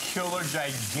most killer,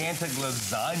 gigantic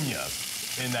lasagna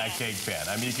in that cake pan.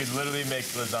 I mean, you could literally make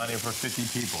lasagna for 50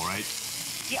 people, right?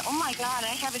 Yeah, oh my God,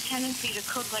 I have a tendency to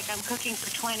cook like I'm cooking for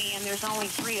 20 and there's only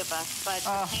 3 of us, but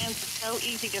the pans are so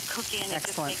easy to cook in, it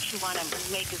just makes you want to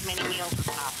make as many meals as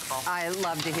possible. I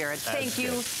love to hear it. Thank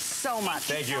you so much.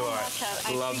 Thank you, Laura.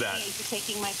 I love that. appreciate you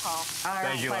taking my call. Our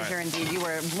pleasure indeed. You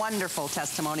were a wonderful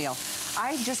testimonial.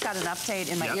 I just got an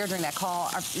update in my ear during that call.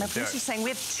 My producer is saying we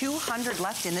have 200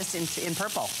 left in this in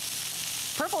purple.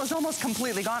 Purple is almost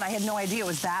completely gone. I had no idea it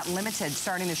was that limited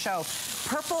starting the show.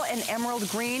 Purple and emerald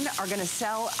green are going to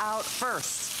sell out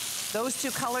first. Those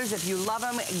 2 colors, if you love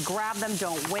them, grab them.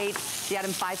 Don't wait. The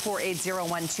item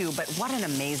 548012. But what an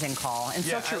amazing call. And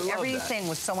so true. Everything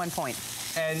was so on point.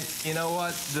 And you know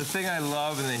what? The thing I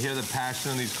love, and I hear the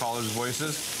passion in these callers'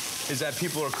 voices, is that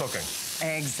people are cooking.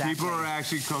 Exactly. People are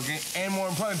actually cooking, and more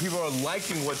importantly, people are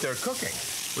liking what they're cooking,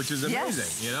 which is amazing,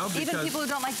 yes. you know? Even people who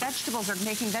don't like vegetables are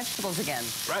making vegetables again.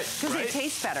 Right, Because they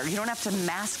taste better. You don't have to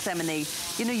mask them, and they,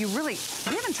 you know, we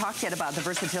haven't talked yet about the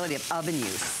versatility of oven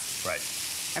use. Right.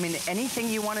 I mean, anything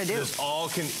you want to do. This all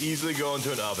can easily go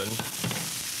into an oven.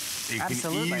 It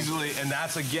Absolutely. can easily, and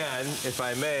that's again, if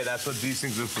I may, that's what these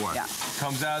things are for. Yeah.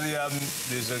 Comes out of the oven,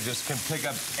 these are just can pick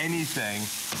up anything.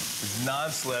 It's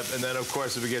non-slip, and then of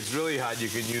course, if it gets really hot, you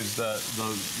can use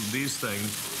these things.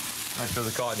 I feel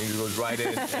the cotton, it goes right in.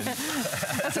 And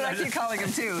that's what I keep calling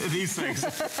them too. These things.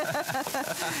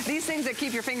 These things that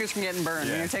keep your fingers from getting burned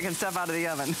when you're taking stuff out of the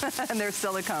oven. And they're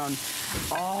silicone.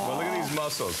 Oh. Well, look at these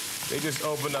mussels. They just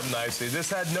opened up nicely. This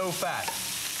had no fat.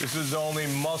 This is only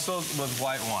mussels with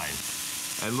white wine.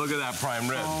 And look at that prime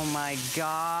rib. Oh my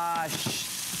gosh.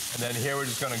 And then here we're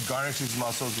just gonna garnish these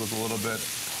mussels with a little bit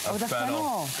of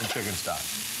fennel and chicken stock.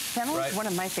 Fennel is one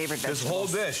of my favorite vegetables. This whole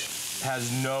dish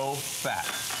has no fat,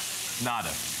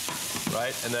 nada,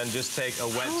 right? And then just take a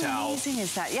wet towel. How amazing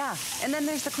is that? Yeah, and then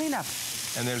there's the cleanup.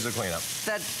 And there's the cleanup.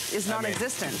 That is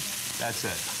non-existent. That's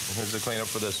it. And here's the cleanup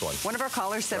for this one. One of our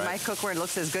callers said my cookware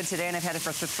looks as good today, and I've had it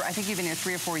for, I think, even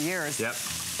 3 or 4 years. Yep.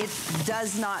 It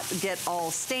does not get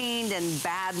all stained and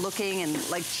bad looking and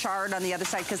like charred on the other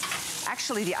side, because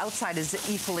actually the outside is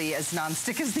equally as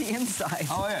non-stick as the inside.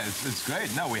 Oh yeah, it's great.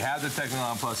 No, we have the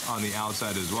Technilon Plus on the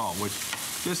outside as well, which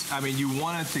just, I mean, you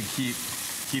want it to keep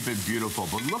it beautiful,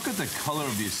 but look at the color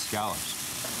of these scallops,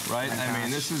 right? I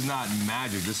mean, this is not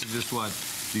magic. This is just what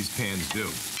these pans do,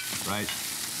 right?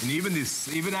 And even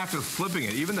after flipping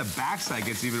it, even the backside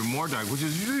gets even more dark, which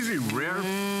is usually rare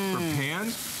for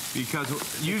pans. Because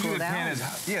usually the pan is,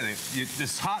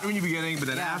 it's hot when you're beginning, but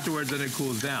then afterwards, then it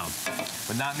cools down.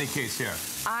 But not in the case here.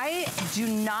 I do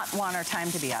not want our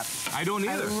time to be up. I don't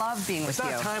either. I love being with you.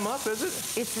 It's not time up, is it?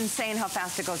 It's insane how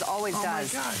fast it goes. Always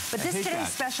does. Oh my God. But this today's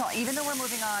special. Even though we're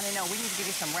moving on, I know we need to give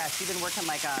you some rest. You've been working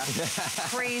like a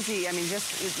crazy. I mean,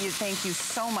 thank you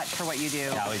so much for what you do.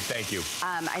 Callie, thank you.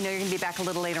 I know you're going to be back a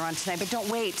little later on tonight, but don't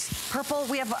wait. Purple,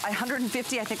 we have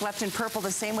 150, I think, left in purple.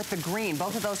 The same with the green.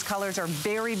 Both of those colors are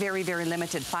very, very, very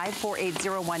limited.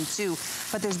 548012.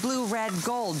 But there's blue, red,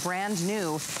 gold, brand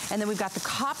new. And then we've got the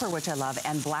copper, which I love,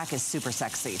 and black is super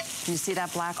sexy. Can you see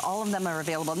that black? All of them are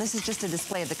available. And this is just a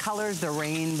display of the colors, the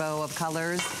rainbow of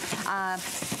colors.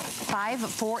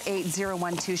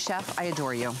 548012, Chef, I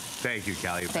adore you. Thank you,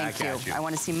 Callie. Thank you. I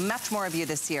want to see much more of you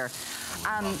this year.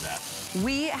 Love that.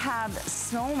 We have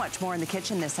so much more in the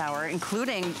kitchen this hour,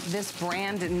 including this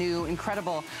brand new,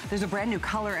 incredible, there's a brand new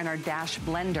color in our Dash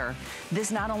blender. This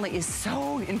not only is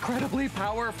so incredibly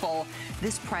powerful,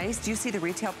 this price, do you see the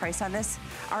retail price on this?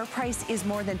 Our price is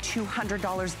more than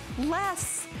 $200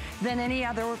 less than any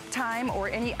other time or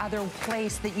any other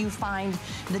place that you find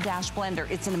the Dash blender.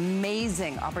 It's an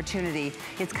amazing opportunity.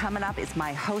 It's coming up. It's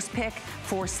my host pick,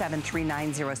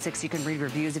 473906. You can read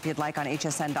reviews if you'd like on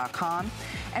hsn.com.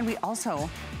 And we also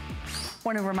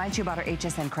want to remind you about our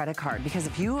HSN credit card, because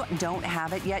if you don't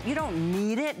have it yet, you don't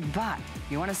need it, but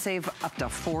you want to save up to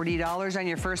 $40 on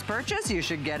your first purchase, you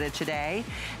should get it today.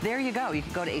 There you go. You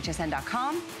can go to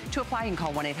hsn.com to apply. You can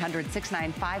call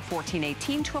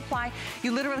 1-800-695-1418 to apply.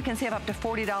 You literally can save up to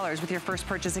 $40 with your first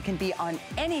purchase. It can be on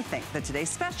anything. The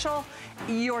Today's Special,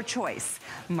 your choice.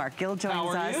 Mark Gill joins us. How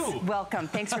are you? Welcome.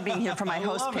 Thanks for being here for my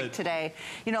host pick today.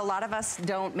 You know, a lot of us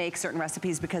don't make certain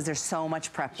recipes because there's so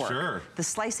much prep work. Sure. The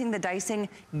slicing, the dicing,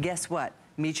 guess what?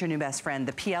 Meet your new best friend,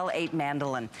 the PL8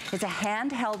 mandolin. It's a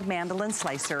handheld mandolin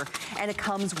slicer, and it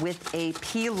comes with a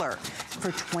peeler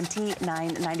for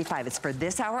 $29.95. It's for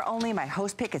this hour only. My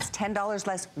host pick, it's $10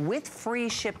 less with free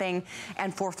shipping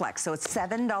and 4Flex. So it's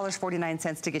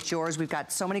 $7.49 to get yours. We've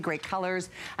got so many great colors.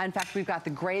 In fact, we've got the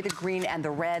gray, the green, and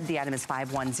the red. The item is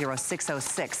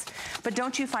 510606. But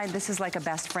don't you find this is like a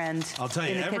best friend? I'll tell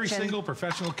you, every single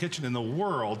professional kitchen in the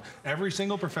world, every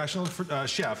single professional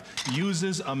chef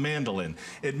uses a mandolin.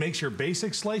 It makes your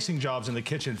basic slicing jobs in the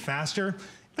kitchen faster,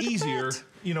 easier.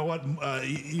 You know what?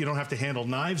 You don't have to handle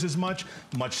knives as much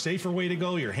safer way to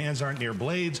go. Your hands aren't near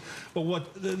blades. But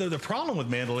what the problem with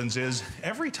mandolins is,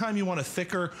 every time you want a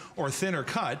thicker or thinner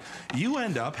cut, you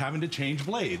end up having to change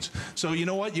blades. So you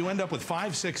know what? You end up with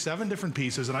 5, 6, 7 different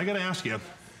pieces. And I got to ask you,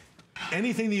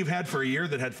 anything that you've had for a year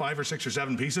that had 5 or 6 or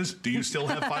 7 pieces, do you still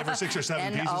have 5 or 6 or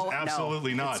 7 pieces?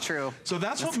 Absolutely not. It's true. So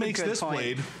that's what makes this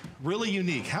blade really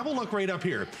unique. Have a look right up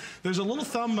here. There's a little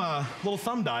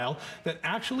thumb dial that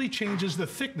actually changes the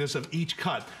thickness of each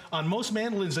cut. On most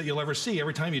mandolins that you'll ever see,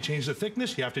 every time you change the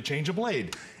thickness, you have to change a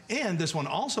blade. And this one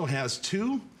also has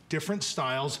 2 different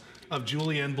styles of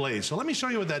julienne blades. So let me show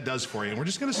you what that does for you. And we're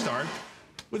just gonna start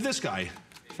with this guy.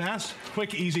 Fast,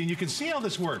 quick, easy, and you can see how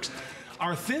this works.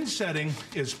 Our thin setting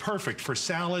is perfect for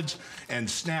salads and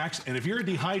snacks, and if you're a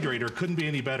dehydrator, couldn't be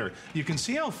any better. You can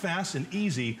see how fast and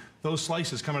easy those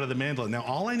slices come out of the mandolin. Now,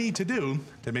 all I need to do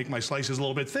to make my slices a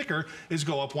little bit thicker is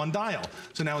go up one dial.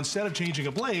 So now instead of changing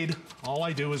a blade, all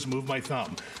I do is move my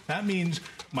thumb. That means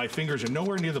my fingers are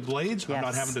nowhere near the blades. Yes. I'm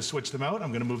not having to switch them out.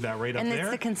 I'm gonna move that right up there. And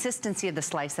it's the consistency of the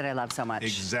slice that I love so much.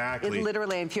 Exactly. It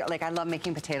literally, if you're, like I love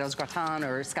making potatoes, gratin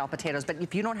or scalloped potatoes, but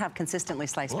if you don't have consistently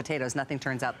sliced potatoes, nothing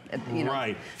turns out, you know,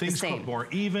 right. Things cook more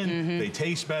even, they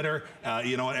taste better,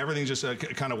 you know, everything just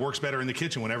kind of works better in the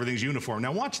kitchen when everything's uniform.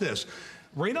 Now watch this.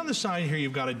 Right on the side here,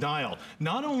 you've got a dial.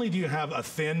 Not only do you have a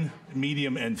thin,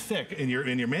 medium, and thick in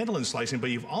your mandolin slicing, but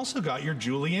you've also got your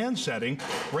julienne setting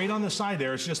right on the side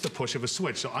there. It's just a push of a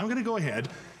switch. So I'm gonna go ahead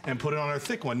and put it on our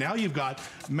thick one. Now you've got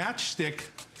matchstick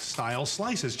style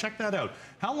slices. Check that out.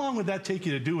 How long would that take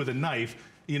you to do with a knife?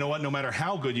 You know what, no matter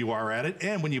how good you are at it,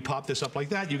 and when you pop this up like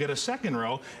that, you get a second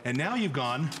row, and now you've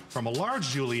gone from a large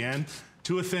julienne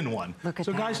to a thin one. Look at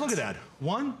so that. Guys, look at that.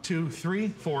 1, 2, 3,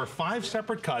 4, 5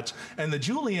 separate cuts, and the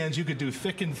juliennes you could do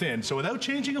thick and thin. So without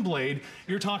changing a blade,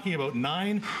 you're talking about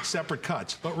 9 separate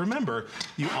cuts. But remember,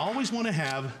 you always want to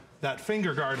have that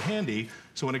finger guard handy,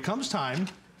 so when it comes time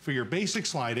for your basic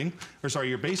sliding, or sorry,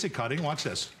 your basic cutting, watch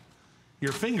this.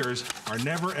 Your fingers are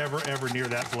never, ever, ever near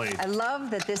that blade. I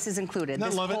love that this is included.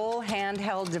 This whole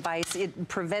handheld device, it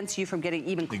prevents you from getting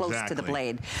even close to the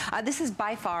blade. This is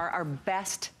by far our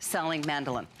best-selling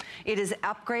mandolin. It is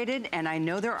upgraded, and I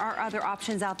know there are other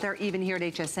options out there, even here at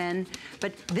HSN,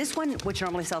 but this one, which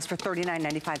normally sells for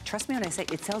 $39.95, trust me when I say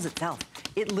it sells itself.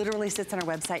 It literally sits on our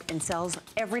website and sells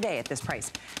every day at this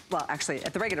price. Well, actually,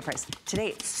 at the regular price. Today,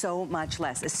 it's so much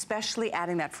less, especially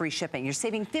adding that free shipping. You're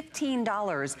saving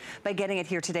 $15 by getting it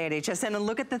here today at HSN, and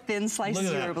look at the thin slices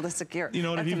you're able to secure. You know,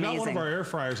 and that's if you've amazing. got one of our air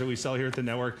fryers that we sell here at the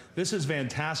network, this is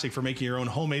fantastic for making your own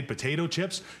homemade potato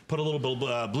chips. Put a little bit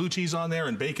of blue cheese on there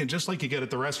and bacon, just like you get at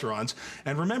the restaurants.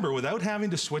 And remember, without having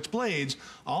to switch blades,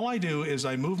 all I do is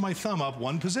I move my thumb up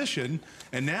one position,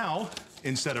 and now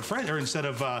instead of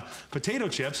potato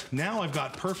chips, now I've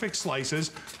got perfect slices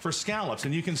for scallops.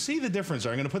 And you can see the difference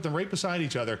there. I'm gonna put them right beside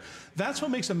each other. That's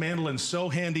what makes a mandolin so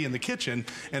handy in the kitchen.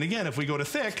 And again, if we go to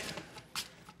thick,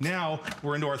 now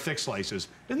we're into our thick slices.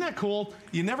 Isn't that cool?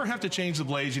 You never have to change the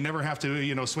blades. You never have to,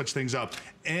 you know, switch things up.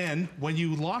 And when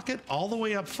you lock it all the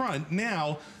way up front,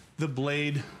 now the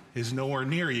blade is nowhere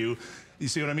near you. You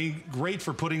see what I mean? Great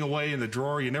for putting away in the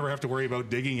drawer. You never have to worry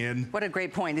about digging in. What a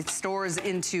great point. It stores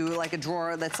into like a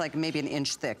drawer that's like maybe an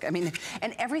inch thick. I mean,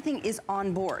 and everything is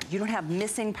on board. You don't have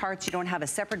missing parts. You don't have a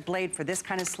separate blade for this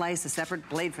kind of slice, a separate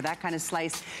blade for that kind of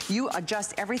slice. You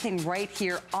adjust everything right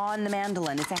here on the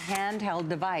mandolin. It's a handheld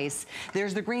device.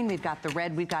 There's the green, we've got the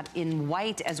red, we've got in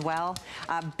white as well.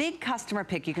 Big customer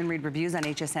pick. You can read reviews on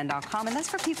hsn.com, and that's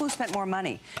for people who spent more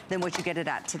money than what you get it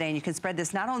at today. And you can spread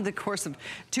this not only the course of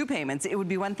 2 payments. It would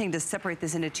be one thing to separate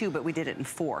this into 2, but we did it in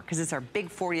 4 because it's our big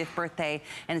 40th birthday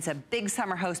and it's a big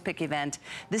summer host pick event.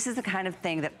 This is the kind of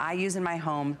thing that I use in my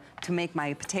home to make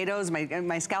my potatoes,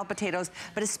 my scalloped potatoes,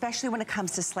 but especially when it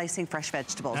comes to slicing fresh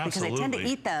vegetables. Absolutely. Because I tend to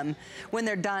eat them when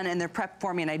they're done and they're prepped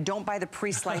for me, and I don't buy the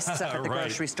pre-sliced stuff at the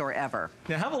grocery store ever.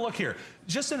 Now have a look here.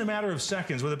 Just in a matter of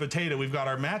seconds with a potato, we've got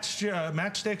our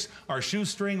matchsticks, our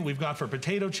shoestring, we've got for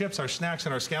potato chips, our snacks,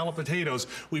 and our scalloped potatoes.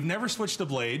 We've never switched the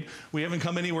blade. We haven't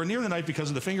come anywhere near the knife because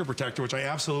of the finger protector, which I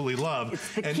absolutely love.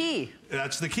 It's the key.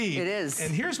 That's the key. It is.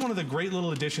 And here's one of the great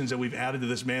little additions that we've added to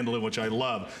this mandolin, which I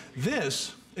love.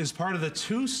 This is part of the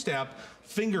 2-step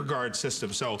finger guard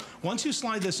system. So once you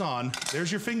slide this on,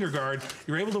 there's your finger guard.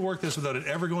 You're able to work this without it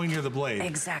ever going near the blade.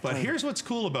 Exactly. But here's what's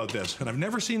cool about this, and I've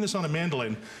never seen this on a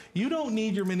mandolin. You don't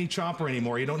need your mini chopper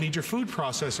anymore. You don't need your food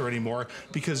processor anymore,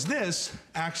 because this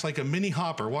acts like a mini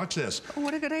hopper. Watch this. Oh,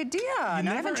 what a good idea. I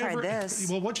haven't tried this.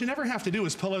 Well, what you never have to do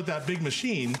is pull out that big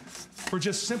machine for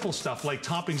just simple stuff like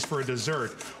toppings for a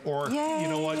dessert, or you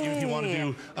know what, you want to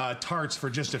do tarts for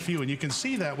just a few. And you can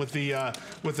see that with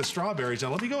the strawberries.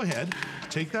 Now let me go ahead,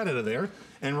 take that out of there,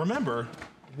 and remember,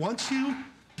 once you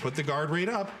put the guard right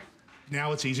up,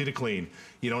 now it's easy to clean.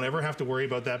 You don't ever have to worry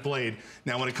about that blade.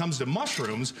 Now, when it comes to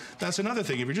mushrooms, that's another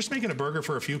thing. If you're just making a burger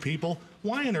for a few people,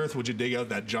 why on earth would you dig out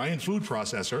that giant food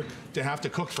processor to have to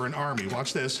cook for an army?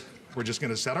 Watch this. We're just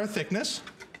gonna set our thickness,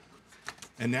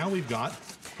 and now we've got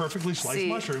perfectly sliced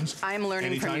mushrooms. I'm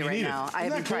learning from you right now. I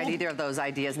haven't tried either of those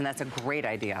ideas, and that's a great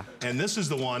idea. And this is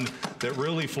the one that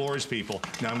really floors people.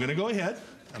 Now, I'm gonna go ahead,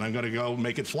 and I'm gonna go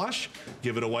make it flush,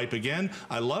 give it a wipe again.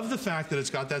 I love the fact that it's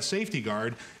got that safety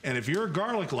guard, and if you're a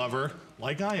garlic lover,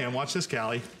 like I am, watch this,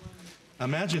 Callie.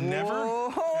 Imagine never,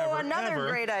 ever another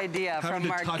great idea from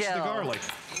Mark touch Gill. the garlic.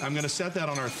 I'm going to set that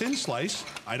on our thin slice.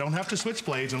 I don't have to switch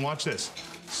blades, and watch this.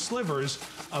 Slivers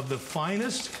of the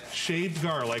finest shaved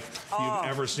garlic you've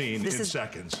ever seen in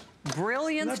seconds.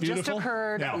 Brilliance just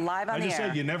occurred live on the air. I just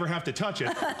said you never have to touch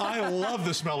it. I love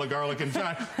the smell of garlic. In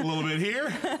fact, a little bit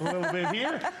here, a little bit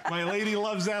here. My lady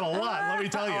loves that a lot, let me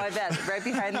tell you. Oh, I bet. Right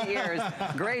behind the ears.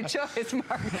 Great choice,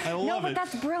 Mark. I love it. No, but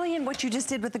that's brilliant what you just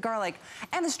did with the garlic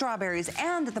and the strawberries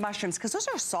and the mushrooms, because those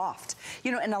are soft.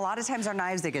 You know, and a lot of times our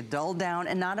knives, they get dulled down,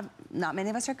 and not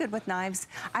many of us are good with knives.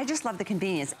 I just love the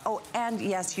convenience. Oh, and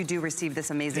yes, you do receive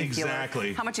this amazing peeler.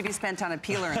 Exactly. How much have you spent on a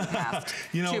peeler in the past?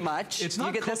 You know, too much. It's not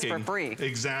you get cooking. This for free.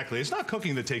 Exactly. It's not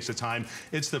cooking that takes the time,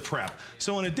 it's the prep.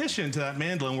 So in addition to that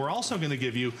mandolin, we're also going to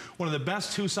give you one of the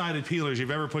best two-sided peelers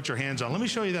you've ever put your hands on. Let me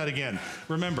show you that again.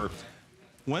 Remember,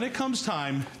 when it comes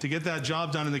time to get that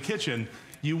job done in the kitchen,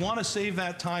 you want to save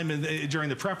that time during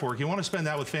the prep work. You want to spend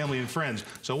that with family and friends.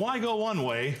 So why go one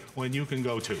way when you can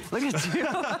go two? Look at you.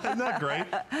 Isn't that great?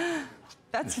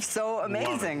 That's so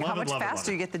amazing. How much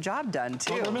faster you get the job done,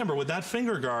 too. But remember, with that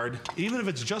finger guard, even if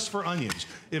it's just for onions,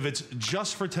 if it's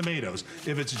just for tomatoes,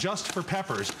 if it's just for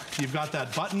peppers, you've got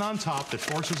that button on top that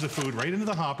forces the food right into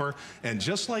the hopper, and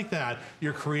just like that,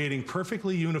 you're creating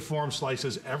perfectly uniform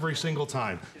slices every single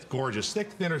time. It's gorgeous.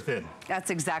 Thick, thin, or thin.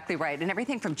 That's exactly right. And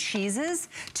everything from cheeses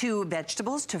to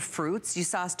vegetables to fruits. You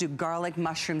saw us do garlic,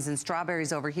 mushrooms, and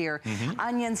strawberries over here.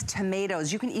 Onions,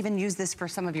 tomatoes. You can even use this for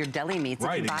some of your deli meats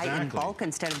if you buy in bulk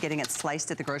instead of getting it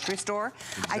sliced at the grocery store.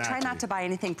 I try not to buy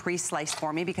anything pre-sliced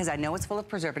for me because I know it's full of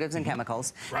preservatives and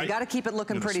chemicals. You got to keep it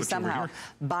looking pretty somehow.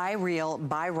 Buy real,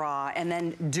 buy raw, and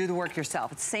then do the work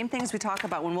yourself. It's the same things we talk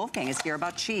about when Wolfgang is here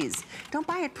about cheese. Don't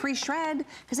buy it pre-shred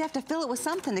because you have to fill it with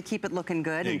something to keep it looking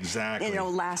good. Exactly. And, you know,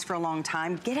 last for a long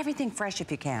time. Get everything fresh if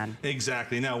you can.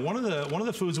 Exactly. Now, one of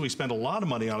the foods that we spend a lot of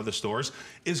money on at the stores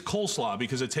is coleslaw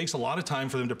because it takes a lot of time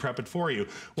for them to prep it for you.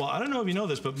 Well, I don't know if you know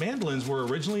this, but mandolins were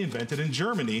originally invented in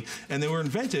Germany, and they were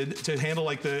invented to handle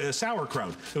like the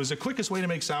sauerkraut. It was the quickest way to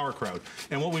make sauerkraut.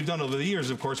 And what we've done over the years,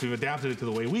 of course, we've adapted it to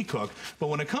the way we cook. But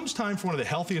when it comes time for one of the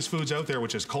healthiest foods out there,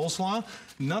 which is coleslaw,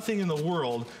 nothing in the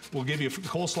world will give you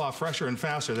coleslaw fresher and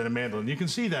faster than a mandolin. You can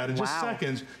see that in just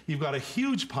seconds. You've got a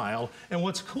huge pile. And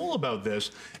what's cool about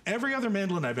this, every other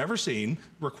mandolin I've ever seen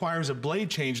requires a blade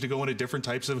change to go into different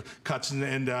types of cuts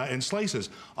and slices.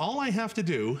 All I have to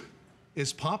do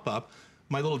is pop up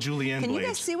my little julienne blades. Can you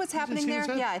guys see what's happening there?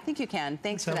 Yeah, I think you can.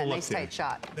 Thanks for that nice tight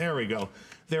shot. There we go.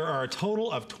 There are a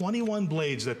total of 21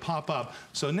 blades that pop up.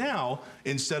 So now,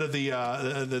 instead of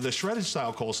the shredded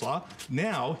style coleslaw,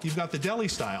 now you've got the deli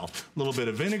style. A little bit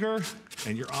of vinegar,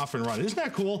 and you're off and running. Isn't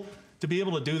that cool? To be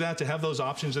able to do that, to have those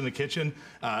options in the kitchen,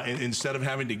 instead of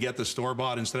having to get the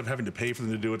store-bought, instead of having to pay for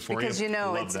them to do it for you. Because you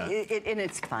know,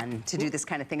 it's fun to do this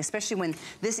kind of thing, especially when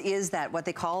this is what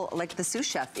they call like the sous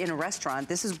chef in a restaurant.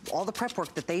 This is all the prep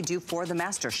work that they do for the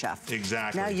master chef.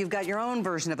 Exactly. Now you've got your own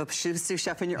version of a sous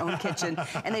chef in your own kitchen,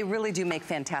 and they really do make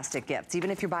fantastic gifts.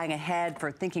 Even if you're buying ahead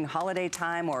for thinking holiday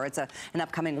time, or it's an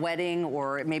upcoming wedding,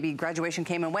 or maybe graduation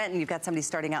came and went, and you've got somebody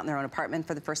starting out in their own apartment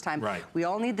for the first time. Right. We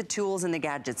all need the tools and the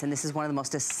gadgets, and this is one of the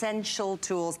most essential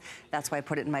tools. That's why I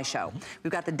put it in my show.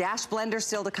 We've got the Dash Blender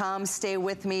still to come. Stay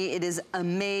with me. It is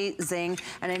amazing.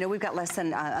 And I know we've got less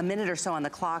than a minute or so on the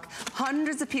clock.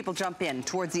 Hundreds of people jump in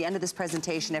towards the end of this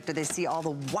presentation after they see all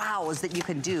the wows that you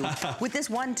can do with this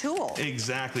one tool.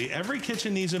 Exactly. Every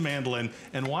kitchen needs a mandolin.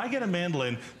 And why get a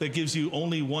mandolin that gives you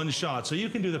only one shot? So you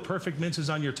can do the perfect minces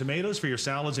on your tomatoes for your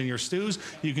salads and your stews.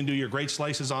 You can do your great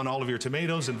slices on all of your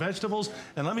tomatoes and vegetables.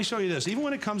 And let me show you this. Even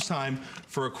when it comes time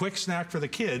for a quick snack for the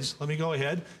kids, let me go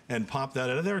ahead and pop that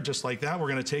out of there just like that. We're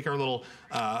going to take our little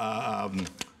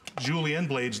julienne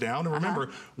blades down. And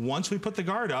remember, once we put the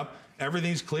guard up,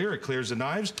 everything's clear. It clears the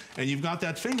knives. And you've got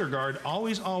that finger guard.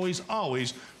 Always, always,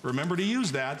 always remember to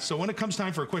use that. So when it comes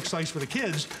time for a quick slice for the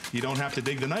kids, you don't have to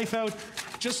dig the knife out.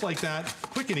 Just like that,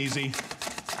 quick and easy.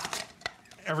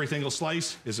 Every single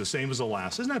slice is the same as the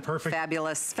last. Isn't that perfect?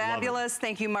 Fabulous, fabulous.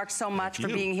 Thank you, Mark, so much for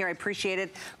being here. I appreciate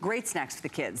it. Great snacks for the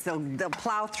kids. They'll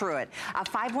plow through it.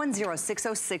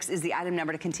 510606 is the item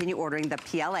number to continue ordering the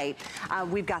PL8.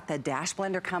 We've got the Dash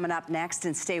Blender coming up next,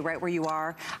 and stay right where you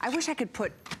are. I wish I could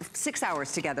put 6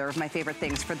 hours together of my favorite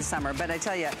things for the summer, but I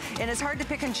tell you, and it's hard to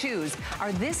pick and choose.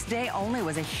 Our This Day Only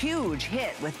was a huge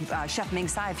hit with Chef Ming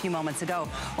Tsai a few moments ago.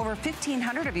 Over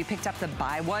 1,500 of you picked up the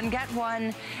buy one, get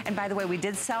one. And by the way, we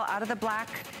did sell out of the black.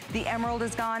 The emerald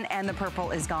is gone and the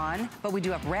purple is gone. But we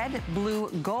do have red, blue,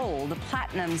 gold,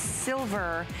 platinum,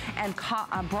 silver, and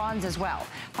bronze as well.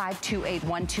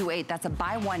 528128. That's a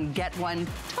buy one, get one,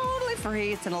 totally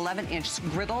free. It's an 11-inch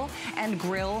griddle and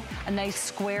grill, a nice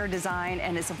square design,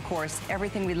 and it's, of course,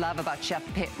 everything we love about Chef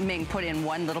Ming put in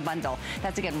one little bundle.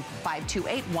 That's, again,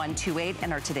 528128.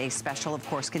 And our today's special, of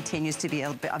course, continues to be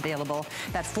available.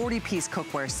 That 40-piece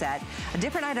cookware set. A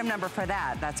different item number for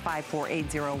that. That's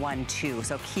 548012.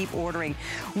 So keep ordering.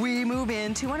 We move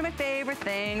into one of my favorite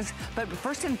things. But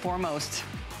first and foremost,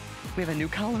 we have a new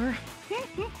color.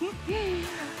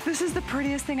 This is the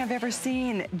prettiest thing I've ever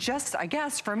seen. Just, I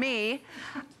guess, for me.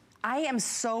 I am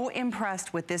so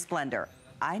impressed with this blender.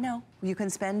 I know you can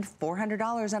spend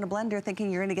 $400 on a blender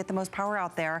thinking you're gonna get the most power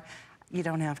out there. You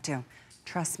don't have to.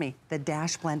 Trust me, the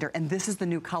Dash blender, and this is the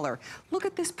new color. Look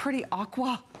at this pretty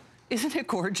aqua. Isn't it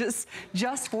gorgeous?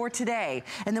 Just for today.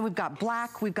 And then we've got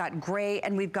black, we've got gray,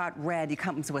 and we've got red. It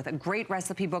comes with a great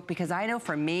recipe book because I know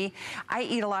for me, I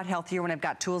eat a lot healthier when I've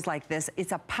got tools like this.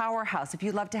 It's a powerhouse. If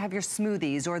you love to have your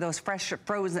smoothies or those fresh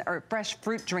frozen or fresh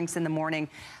fruit drinks in the morning,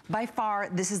 by far,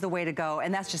 this is the way to go.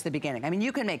 And that's just the beginning. I mean,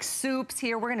 you can make soups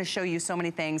here. We're gonna show you so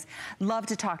many things. Love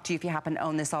to talk to you if you happen to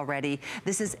own this already.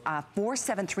 This is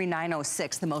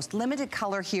 473906. The most limited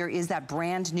color here is that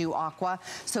brand new aqua.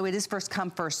 So it is first come,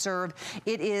 first serve.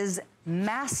 It is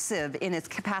massive in its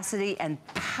capacity and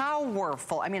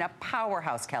powerful. I mean, a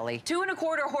powerhouse, Kelly.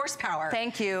 2¼ horsepower.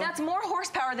 Thank you. That's more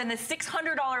horsepower than the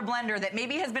 $600 blender that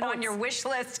maybe has been on your wish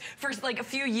list for like a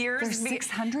few years. They're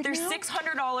 $600 They're now?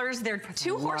 $600. They're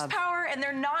 2 horsepower and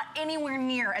they're not anywhere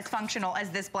near as functional as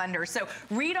this blender. So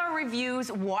read our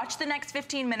reviews, watch the next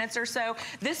 15 minutes or so.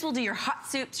 This will do your hot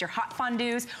soups, your hot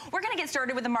fondues. We're gonna get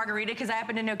started with the margarita because I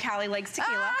happen to know Callie likes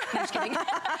tequila. No, just kidding.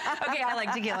 Okay, I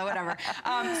like tequila, whatever.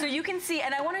 So you can see,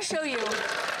 and I want to show you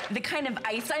the kind of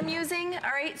ice I'm using.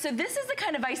 All right, so this is the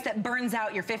kind of ice that burns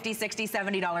out your $50, $60,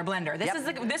 $70 blender.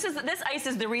 This ice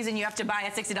is the reason you have to buy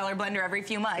a $60 blender every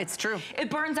few months. It's true. It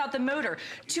burns out the motor.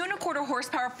 2¼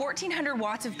 horsepower, 1,400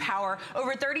 watts of power,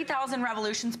 over 30,000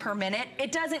 revolutions per minute.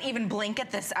 It doesn't even blink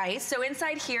at this ice. So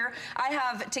inside here, I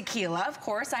have tequila, of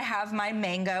course. I have my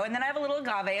mango, and then I have a little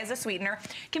agave as a sweetener.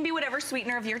 It can be whatever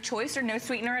sweetener of your choice or no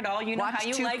sweetener at all. You know how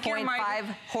you like your 2.5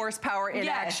 horsepower in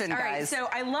action, all guys. Right, so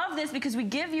I love this because we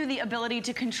give you the ability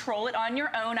to control it on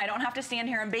your own. I don't have to stand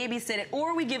here and babysit it,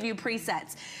 or we give you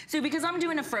presets. So because I'm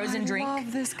doing a frozen drink. I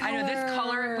love this color. I know this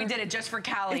color, we did it just for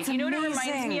Callie. It's you know amazing. what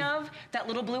it reminds me of? That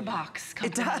little blue box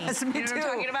company. It does, me you know too. What I'm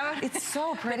talking about? It's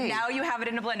so pretty. But now you have it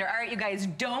in a blender. All right, you guys,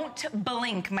 don't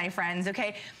blink, my friends,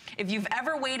 okay? If you've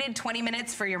ever waited 20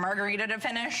 minutes for your margarita to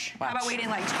finish, how about waiting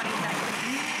like 20 seconds?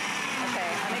 Okay,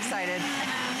 I'm excited.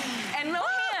 And no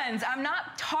hands. I'm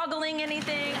not toggling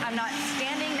anything. I'm not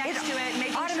standing next to it,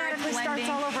 making sure it's blending. Starts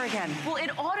all over again. Well,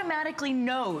 it automatically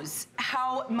knows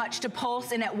how much to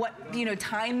pulse and at what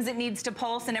times it needs to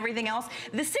pulse and everything else.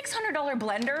 The $600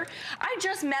 blender, I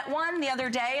just met one the other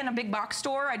day in a big box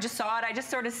store. I just saw it. I just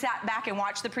sort of sat back and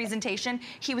watched the presentation.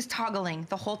 He was toggling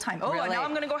the whole time. Oh, really? Now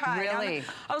I'm gonna go high. Really?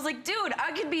 I was like, dude,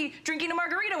 I could be drinking a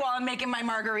margarita while I'm making my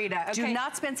margarita. Okay? Do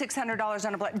not spend $600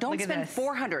 on a blender. Don't spend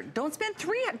 $400. Don't spend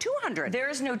 $200. There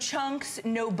is no chunks,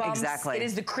 no bumps. Exactly. It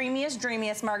is the creamiest,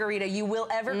 dreamiest margarita you will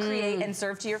ever create and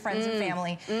serve to your friends and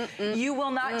family. You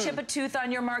will not chip a tooth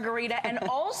on your margarita, and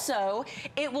also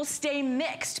it will stay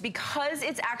mixed because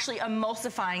it's actually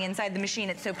emulsifying inside the machine.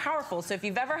 It's so powerful. So if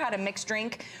you've ever had a mixed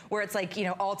drink where it's like,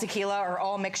 all tequila or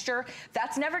all mixture,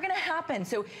 that's never gonna happen.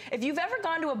 So if you've ever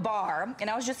gone to a bar, and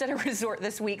I was just at a resort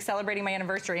this week celebrating my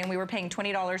anniversary, and we were paying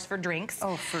 $20 for drinks.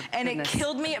 Oh, for and goodness. it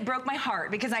killed me, it broke my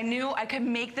heart, because I knew I could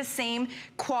make the same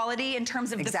quality in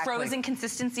terms of the frozen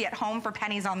consistency at home for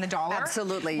pennies on the dollar.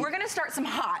 Absolutely. We're gonna start some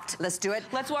hot. Let's do it.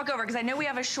 Let's walk over, because I know we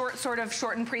have a sort of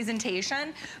shortened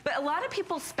presentation, but a lot of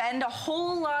people spend a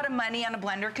whole lot of money on a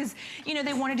blender because,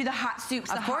 they want to do the hot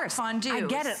soups, the hot fondues. I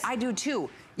get it. I do too.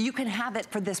 You can have it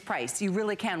for this price. You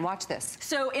really can. Watch this.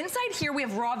 So inside here we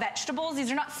have raw vegetables.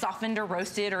 These are not softened or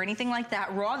roasted or anything like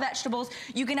that. Raw vegetables.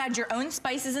 You can add your own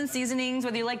spices and seasonings,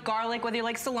 whether you like garlic, whether you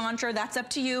like cilantro, that's up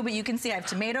to you. But you can see I have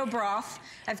tomato broth,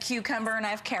 I have cucumber, and I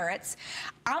have carrots.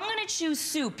 I'm gonna choose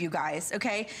soup, you guys,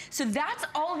 okay? So that's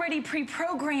already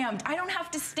pre-programmed. I don't have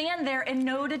to stand there and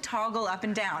know to toggle up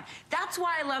and down. That's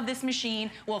why I love this machine.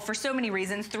 Well, for so many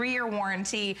reasons. 3-year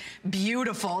warranty,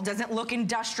 beautiful, doesn't look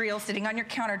industrial sitting on your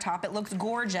counter. countertop. It looks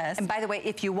gorgeous. And by the way,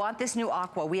 if you want this new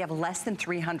aqua, we have less than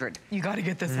 300. You got to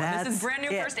get this one. This is brand new,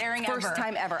 first airing ever. First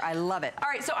time ever. I love it. All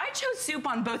right, so I chose soup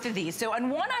on both of these. So on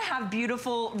one, I have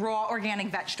beautiful raw organic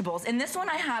vegetables. In this one,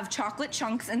 I have chocolate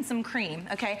chunks and some cream,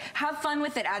 okay? Have fun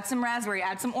with it. Add some raspberry,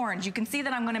 add some orange. You can see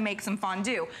that I'm gonna make some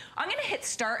fondue. I'm gonna hit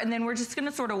start, and then we're just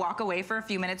gonna sort of walk away for a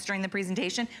few minutes during the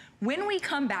presentation. When we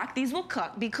come back, these will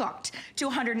be cooked to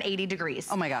 180 degrees.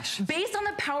 Oh my gosh. Based on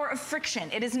the power of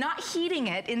friction. It is not heating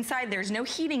it inside. There's no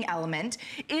heating element.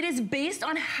 It is based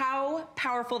on how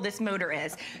powerful this motor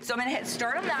is. So I'm gonna hit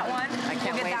start on that one. I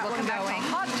can't wait. We'll come back to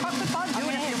hot chocolate fondue. I'm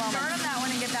gonna hit start on that one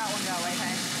and get that one going.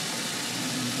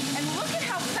 Okay. And look at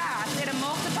how fast it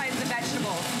emulsifies the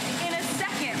vegetables. In a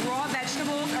second, raw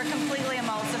vegetables are completely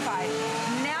emulsified.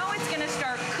 Now it's gonna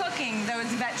start cooking those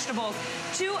vegetables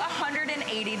to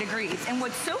 180 degrees. And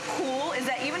what's so cool is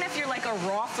that even if you're like a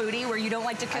raw foodie where you don't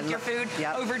like to cook your food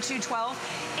over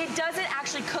 212, it doesn't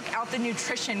actually cook out the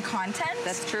nutrition content.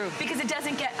 That's true. Because it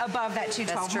doesn't get above that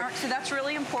 212 mark. So that's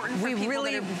really important for people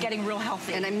that are getting real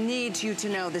healthy. And I need you to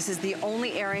know this is the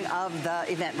only airing of the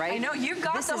event, right? I know, you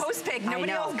got the host pick.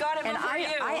 Nobody else got it before you.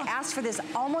 I asked for this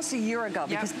almost a year ago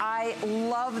because I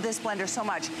love this blender so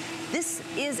much. This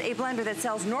is a blender that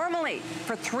sells normally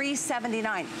for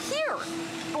 $379 here.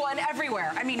 Well, and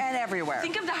everywhere. I mean, and everywhere.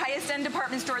 Think of the highest end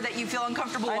department store that you feel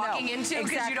uncomfortable walking into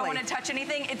because you don't want to touch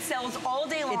anything. It sells all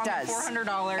day long for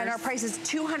 $400. And our price is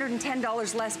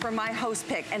 $210 less for my host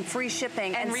pick and free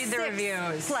shipping. And read the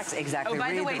reviews. Flex, exactly. Oh,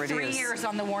 by the way, 3 years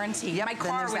on the warranty. Yep, my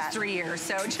car was 3 years,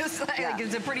 so just like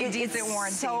it's a pretty decent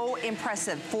warranty. So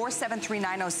impressive.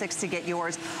 473-906 to get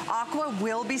yours. Aqua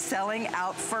will be selling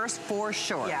out first for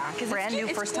sure. Yeah, because brand new,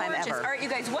 first time ever. All right, you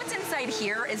guys, what's inside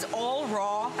here is all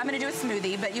raw. I'm going to do a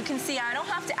smoothie, but you can see I don't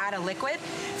have to add a liquid.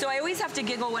 So I always have to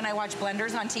giggle when I watch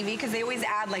blenders on TV because they always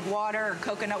add like water or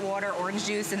coconut water, orange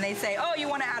juice, and they say, oh, you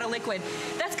want to add a liquid.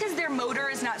 That's because their motor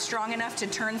is not strong enough to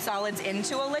turn solids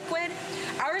into a liquid.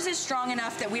 Ours is strong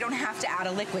enough that we don't have to add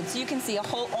a liquid. So you can see a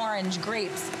whole orange,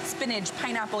 grapes, spinach,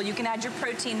 pineapple. You can add your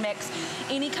protein mix,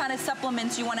 any kind of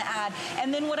supplements you want to add.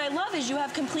 And then what I love is you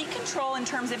have complete control in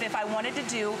terms of if I wanted to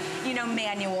do, you know,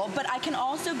 manual, but I can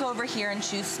also go over here and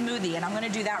choose smoothie, and I'm going to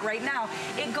do that right now.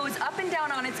 It goes up and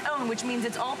down on its own, which means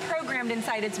it's all programmed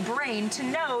inside its brain to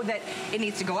know that it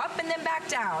needs to go up and then back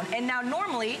down. And now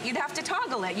normally you'd have to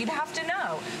toggle it. You'd have to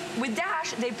know. With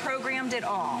Dash, they programmed it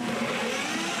all.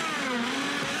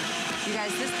 You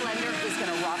guys, this blender is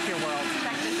going to rock your world.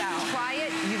 Check this out. Try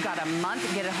it. You've got a month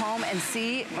to get it home and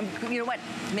see. You know what?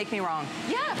 Make me wrong.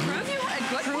 Yeah, prove you a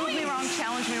good Prove me wrong,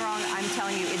 challenge me wrong. I'm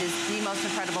telling you, it is the most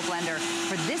incredible blender.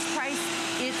 For this price,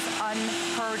 it's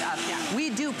unheard of. Yeah. We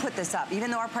do put this up. Even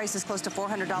though our price is close to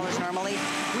 $400 normally,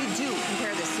 we do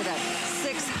compare this to the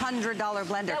 $600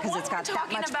 blender because it's got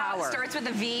that much power. Starts with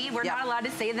a V. We're not allowed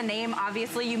to say the name.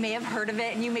 Obviously, you may have heard of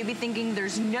it, and you may be thinking,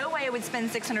 there's no way I would spend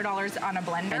 $600 on a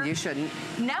blender. And you shouldn't.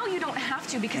 Now you don't have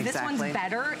to because this one's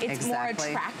better. It's more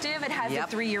attractive. It has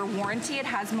a 3-year warranty. It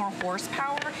has more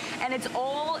horsepower, and it's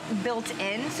all built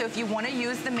in. So if you want to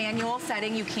use the manual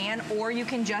setting, you can, or you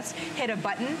can just hit a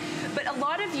button. But a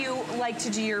lot of you like to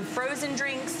do your frozen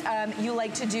drinks. You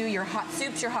like to do your hot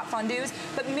soups, your hot fondues.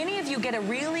 But many of you get a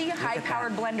really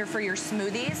high-powered blender for your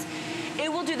smoothies.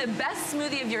 It will do the best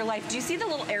smoothie of your life. Do you see the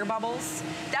little air bubbles?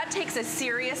 That takes a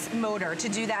serious motor to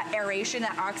do that aeration,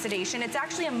 that oxidation. It's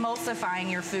actually emulsifying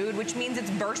your food, which means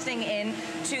it's bursting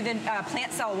into the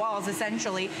plant cell walls,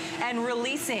 essentially, and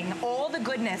releasing all the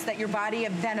goodness that your body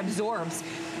then absorbs.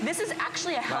 This is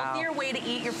actually a healthier way to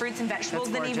eat your fruits and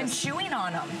vegetables than even chewing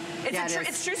on them. It's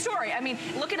a true story. I mean,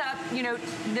 look it up. You know,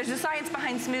 there's a science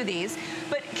behind smoothies,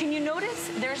 but can you notice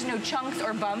there's no chunks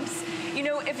or bumps? You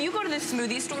know, if you go to the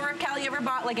smoothie store, Callie, you ever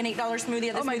bought like an $8 smoothie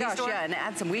at the smoothie store? Yeah, and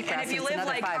add some wheatgrass. And if you live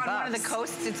like on one of the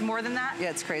coasts, it's more than that. Yeah,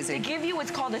 it's crazy. They give you what's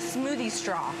called a smoothie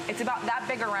straw. It's about that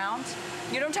big around.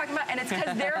 You know what I'm talking about? And it's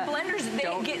because their blenders,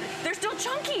 they're still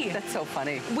chunky. That's so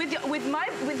funny. With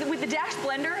the Dash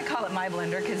blender, I call it my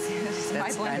blender because it's my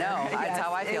blender. I know. Yes, that's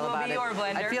how I feel about it. It will be your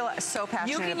blender. I feel so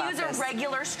passionate about this. You can use a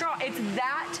regular straw. It's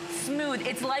that smooth.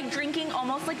 It's like drinking,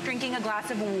 almost like drinking a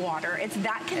glass of water. It's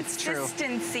that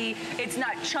consistency. It's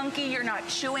not chunky. You're not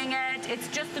chewing it. It's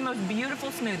just the most beautiful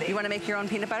smoothie. You want to make your own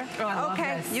peanut butter? Oh, I love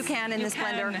this. You can in this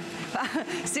blender.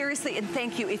 Seriously, and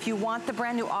thank you. If you want the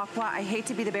brand new Aqua, I hate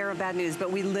to be the bearer of bad news, but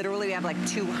we literally have like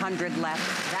 200 left.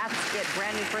 That's it.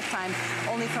 Brand new, first time,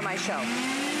 only for my show.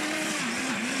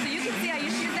 So you can see I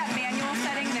used to use that manual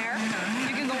setting there.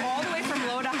 You can go all the way from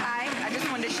low to high. I just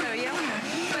wanted to show you.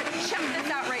 But check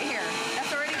this out right here. That's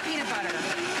already peanut butter.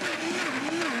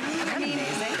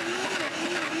 Amazing.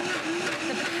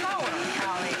 The power,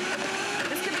 Callie.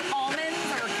 This could be almonds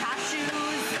or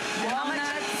cashews.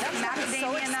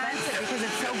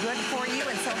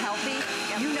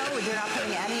 They're not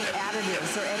putting any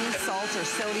additives or any salt or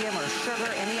sodium or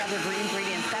sugar, any other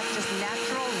ingredients. That's just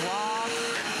natural, raw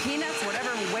peanuts,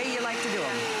 whatever way you like to do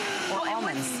them. Or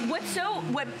almonds.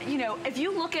 You know, if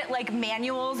you look at like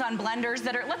manuals on blenders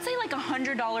that are, let's say like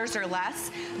 $100 or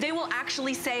less, they will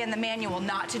actually say in the manual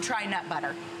not to try nut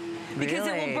butter. Because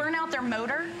it will burn out their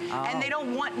motor, and they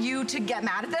don't want you to get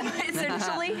mad at them,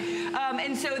 essentially.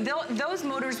 And so those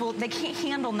motors they can't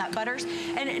handle nut butters.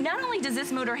 And not only does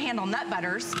this motor handle nut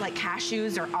butters, like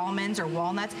cashews or almonds or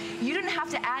walnuts, you didn't have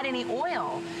to add any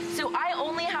oil. So I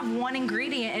only have one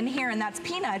ingredient in here, and that's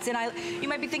peanuts. And you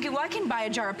might be thinking, well, I can buy a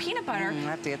jar of peanut butter. I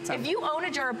have to get some. If you own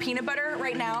a jar of peanut butter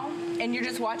right now, and you're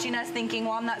just watching us thinking,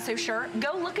 well, I'm not so sure,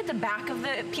 go look at the back of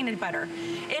the peanut butter.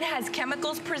 It has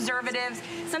chemicals, preservatives,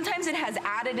 sometimes it has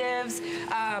additives.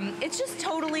 It's just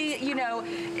totally, you know,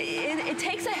 it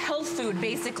takes a health food,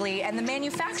 basically, and the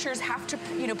manufacturers have to,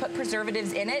 you know, put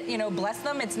preservatives in it. You know, bless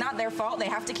them, it's not their fault. They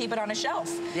have to keep it on a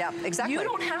shelf. Yeah, exactly. You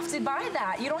don't have to buy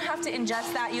that. You don't have to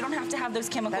ingest that. You don't have to have those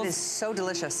chemicals. That is so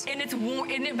delicious. And it's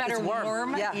warm. Isn't it better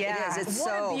warm? Yeah, it is. It's what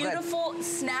so a beautiful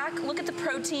snack. Look at the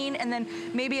protein, and then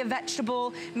maybe a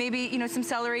vegetable, maybe, you know, some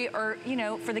celery, or, you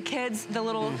know, for the kids, the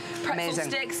little pretzel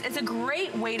sticks. It's a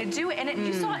great way to do it. And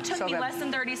you saw it took me less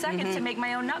than 30 seconds to make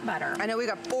my own nut butter. I know we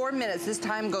got 4 minutes. This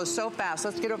time goes so fast.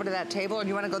 Let's get over to that table, or do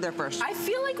you want to go there first? I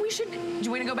feel like we should. Do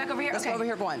you want to go back over here? Let's go over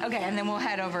here for one. Okay, and then we'll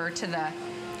head over to the.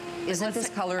 Isn't this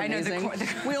color amazing? I know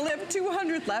we only have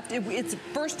 200 left. It's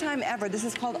first time ever. This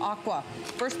is called Aqua.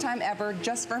 First time ever,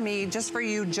 just for me, just for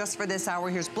you, just for this hour.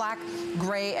 Here's black,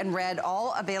 gray, and red,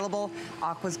 all available.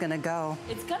 Aqua's gonna go.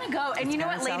 It's gonna go. And you know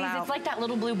what, ladies? It's like that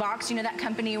little blue box, you know, that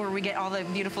company where we get all the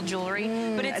beautiful jewelry.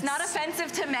 But it's not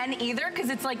offensive to men either,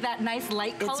 because it's like that nice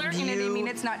light color. You know what I mean?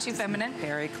 It's not too feminine.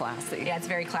 Very classy. Yeah, it's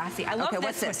very classy. I love this.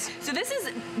 What's this? So this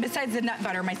is, besides the nut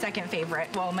butter, my second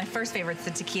favorite. Well, my first favorite's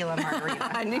the tequila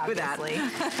margarita. I knew that.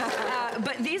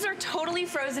 But these are totally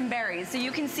frozen berries. So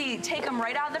you can see, take them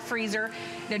right out of the freezer.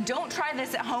 Now, don't try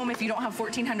this at home if you don't have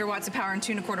 1,400 watts of power and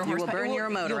 2 1/4 horsepower. You will burn your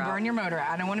motor out. You'll burn your motor out.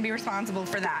 I don't want to be responsible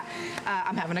for that.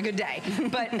 I'm having a good day.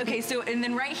 But, okay, so, and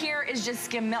then right here is just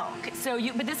skim milk. So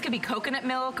but this could be coconut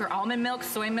milk or almond milk,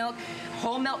 soy milk,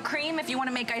 whole milk cream if you want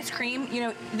to make ice cream. You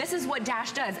know, this is what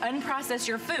Dash does, unprocess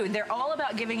your food. They're all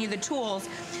about giving you the tools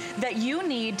that you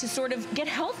need to sort of get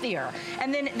healthier.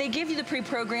 And then they give you the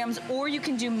pre-programs, or you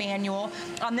can do manual.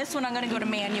 On this one, I'm going to go to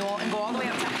manual and go all the way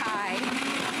up to high.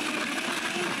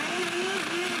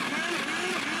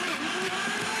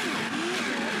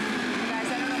 Guys,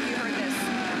 I don't know if you heard this.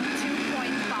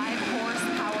 2.5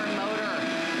 horsepower motor.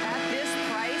 At this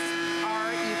price,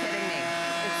 are you kidding me?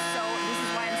 This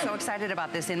is why I'm so excited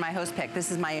about this in my host pick.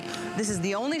 This is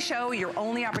the only show, your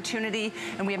only opportunity,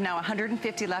 and we have now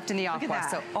 150 left in the Aqua.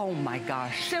 So, oh my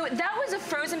gosh. So that was a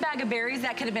frozen bag of berries.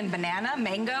 That could have been banana,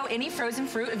 mango, any frozen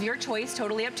fruit of your choice,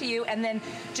 totally up to you. And then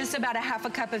just about a half a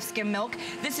cup of skim milk.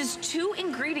 This is 2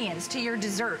 ingredients to your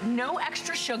dessert. No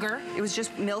extra sugar. It was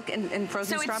just milk and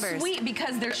frozen strawberries. So it's sweet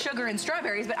because there's sugar in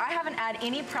strawberries, but I haven't added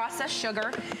any processed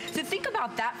sugar. So think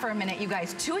about that for a minute, you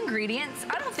guys. 2 ingredients.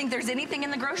 I don't think there's anything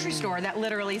in the grocery store that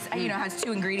literally, you know, has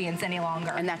 2 ingredients any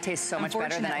longer. And that tastes so much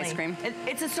better than ice cream.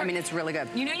 I mean, it's really good.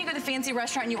 You know, you go to the fancy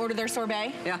restaurant and you order their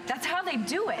sorbet? Yeah. That's how they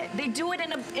do it. They do it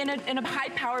in a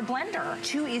high-powered blender.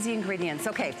 2 easy ingredients.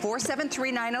 Okay,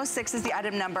 473906 is the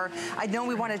item number. I know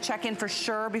we want to check in for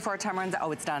sure before our time runs out.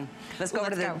 Oh, it's done. Let's go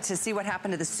over to see what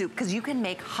happened to the soup, because you can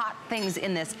make hot things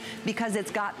in this because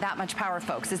it's got that much power,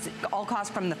 folks. It's all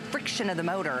caused from the friction of the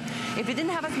motor. If it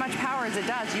didn't have as much power as it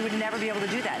does, you would never be able to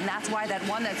do that. And that's why that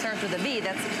one that starts with a V,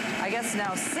 that's, I guess,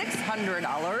 now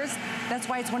 $600. That's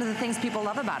why it's one of the things people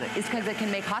love about it. It's because it can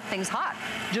make hot things hot,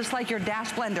 just like your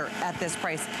Dash blender at this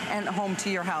price, and home to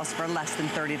your house for less than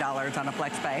 $30 on a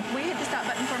flex pay. Will you hit the stop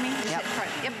button for me? Yep.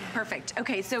 Yep, perfect.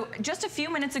 Okay, so just a few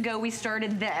minutes ago we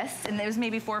started this, and it was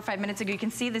maybe 4 or 5 minutes ago. You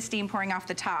can see the steam pouring off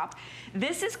the top.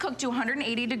 This is cooked to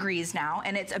 180 degrees now,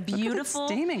 and it's a beautiful,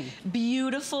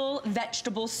 beautiful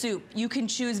vegetable soup. You can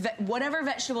choose whatever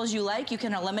vegetables you like. You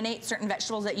can eliminate certain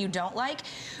vegetables that you don't like.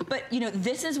 But, you know,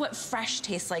 this is what fresh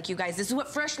tastes like, you guys. This is what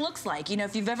fresh looks like. You know,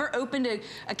 if you've ever opened a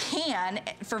can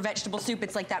for vegetable soup,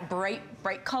 it's like that bright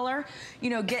color. You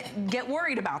know, get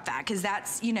worried about that, because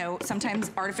that's, you know,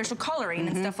 sometimes artificial coloring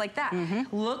and stuff like that.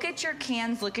 Look at your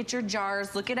cans, look at your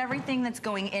jars, look at everything that's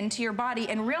going into your body,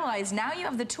 and realize now you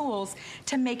have the tools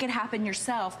to make it happen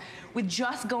yourself with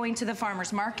just going to the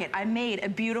farmer's market. I made a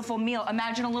beautiful meal.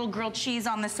 Imagine a little grilled cheese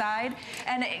on the side,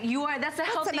 and that's a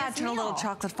healthy meal. Let's imagine a little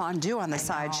chocolate fondue on the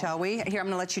side, shall we? Here, I'm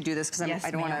gonna let you do this because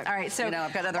I don't want to. All right, so you know,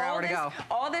 I've got another hour to go.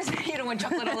 All this, you don't want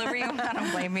chocolate all over you. I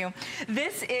don't blame you.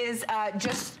 This is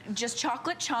just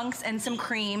chocolate chunks and some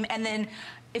cream, and then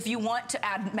if you want to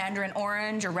add mandarin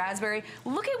orange or raspberry,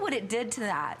 look at what it did to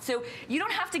that. So you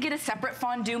don't have to get a separate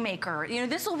fondue maker. You know,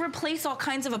 this will replace all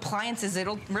kinds of appliances.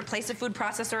 It'll replace a food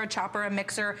processor, a chopper, a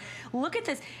mixer. Look at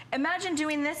this. Imagine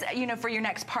doing this, you know, for your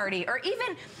next party. Or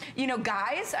even, you know,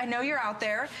 guys, I know you're out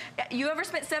there. You ever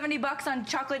spent 70 bucks on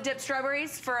chocolate dipped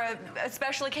strawberries for a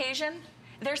special occasion?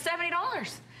 They're $70.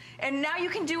 And now you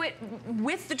can do it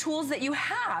with the tools that you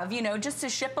have, you know, just to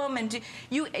ship them. And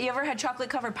you ever had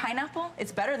chocolate-covered pineapple?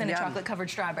 It's better than a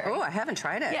chocolate-covered strawberry. Oh, I haven't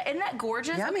tried it. Yeah, isn't that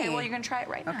gorgeous? Yummy. Okay, well, you're going to try it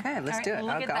right now. Okay, let's do it.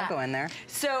 I'll go in there.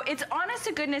 So it's honest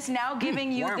to goodness now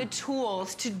giving you the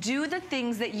tools to do the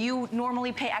things that you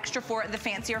normally pay extra for at the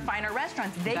fancier, finer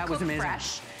restaurants. They cook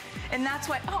fresh. And that's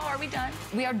what, oh, are we done?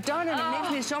 We are done, and it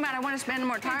makes me so mad. I want to spend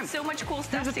more time. There's so much cool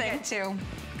stuff to get to.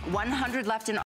 100 left in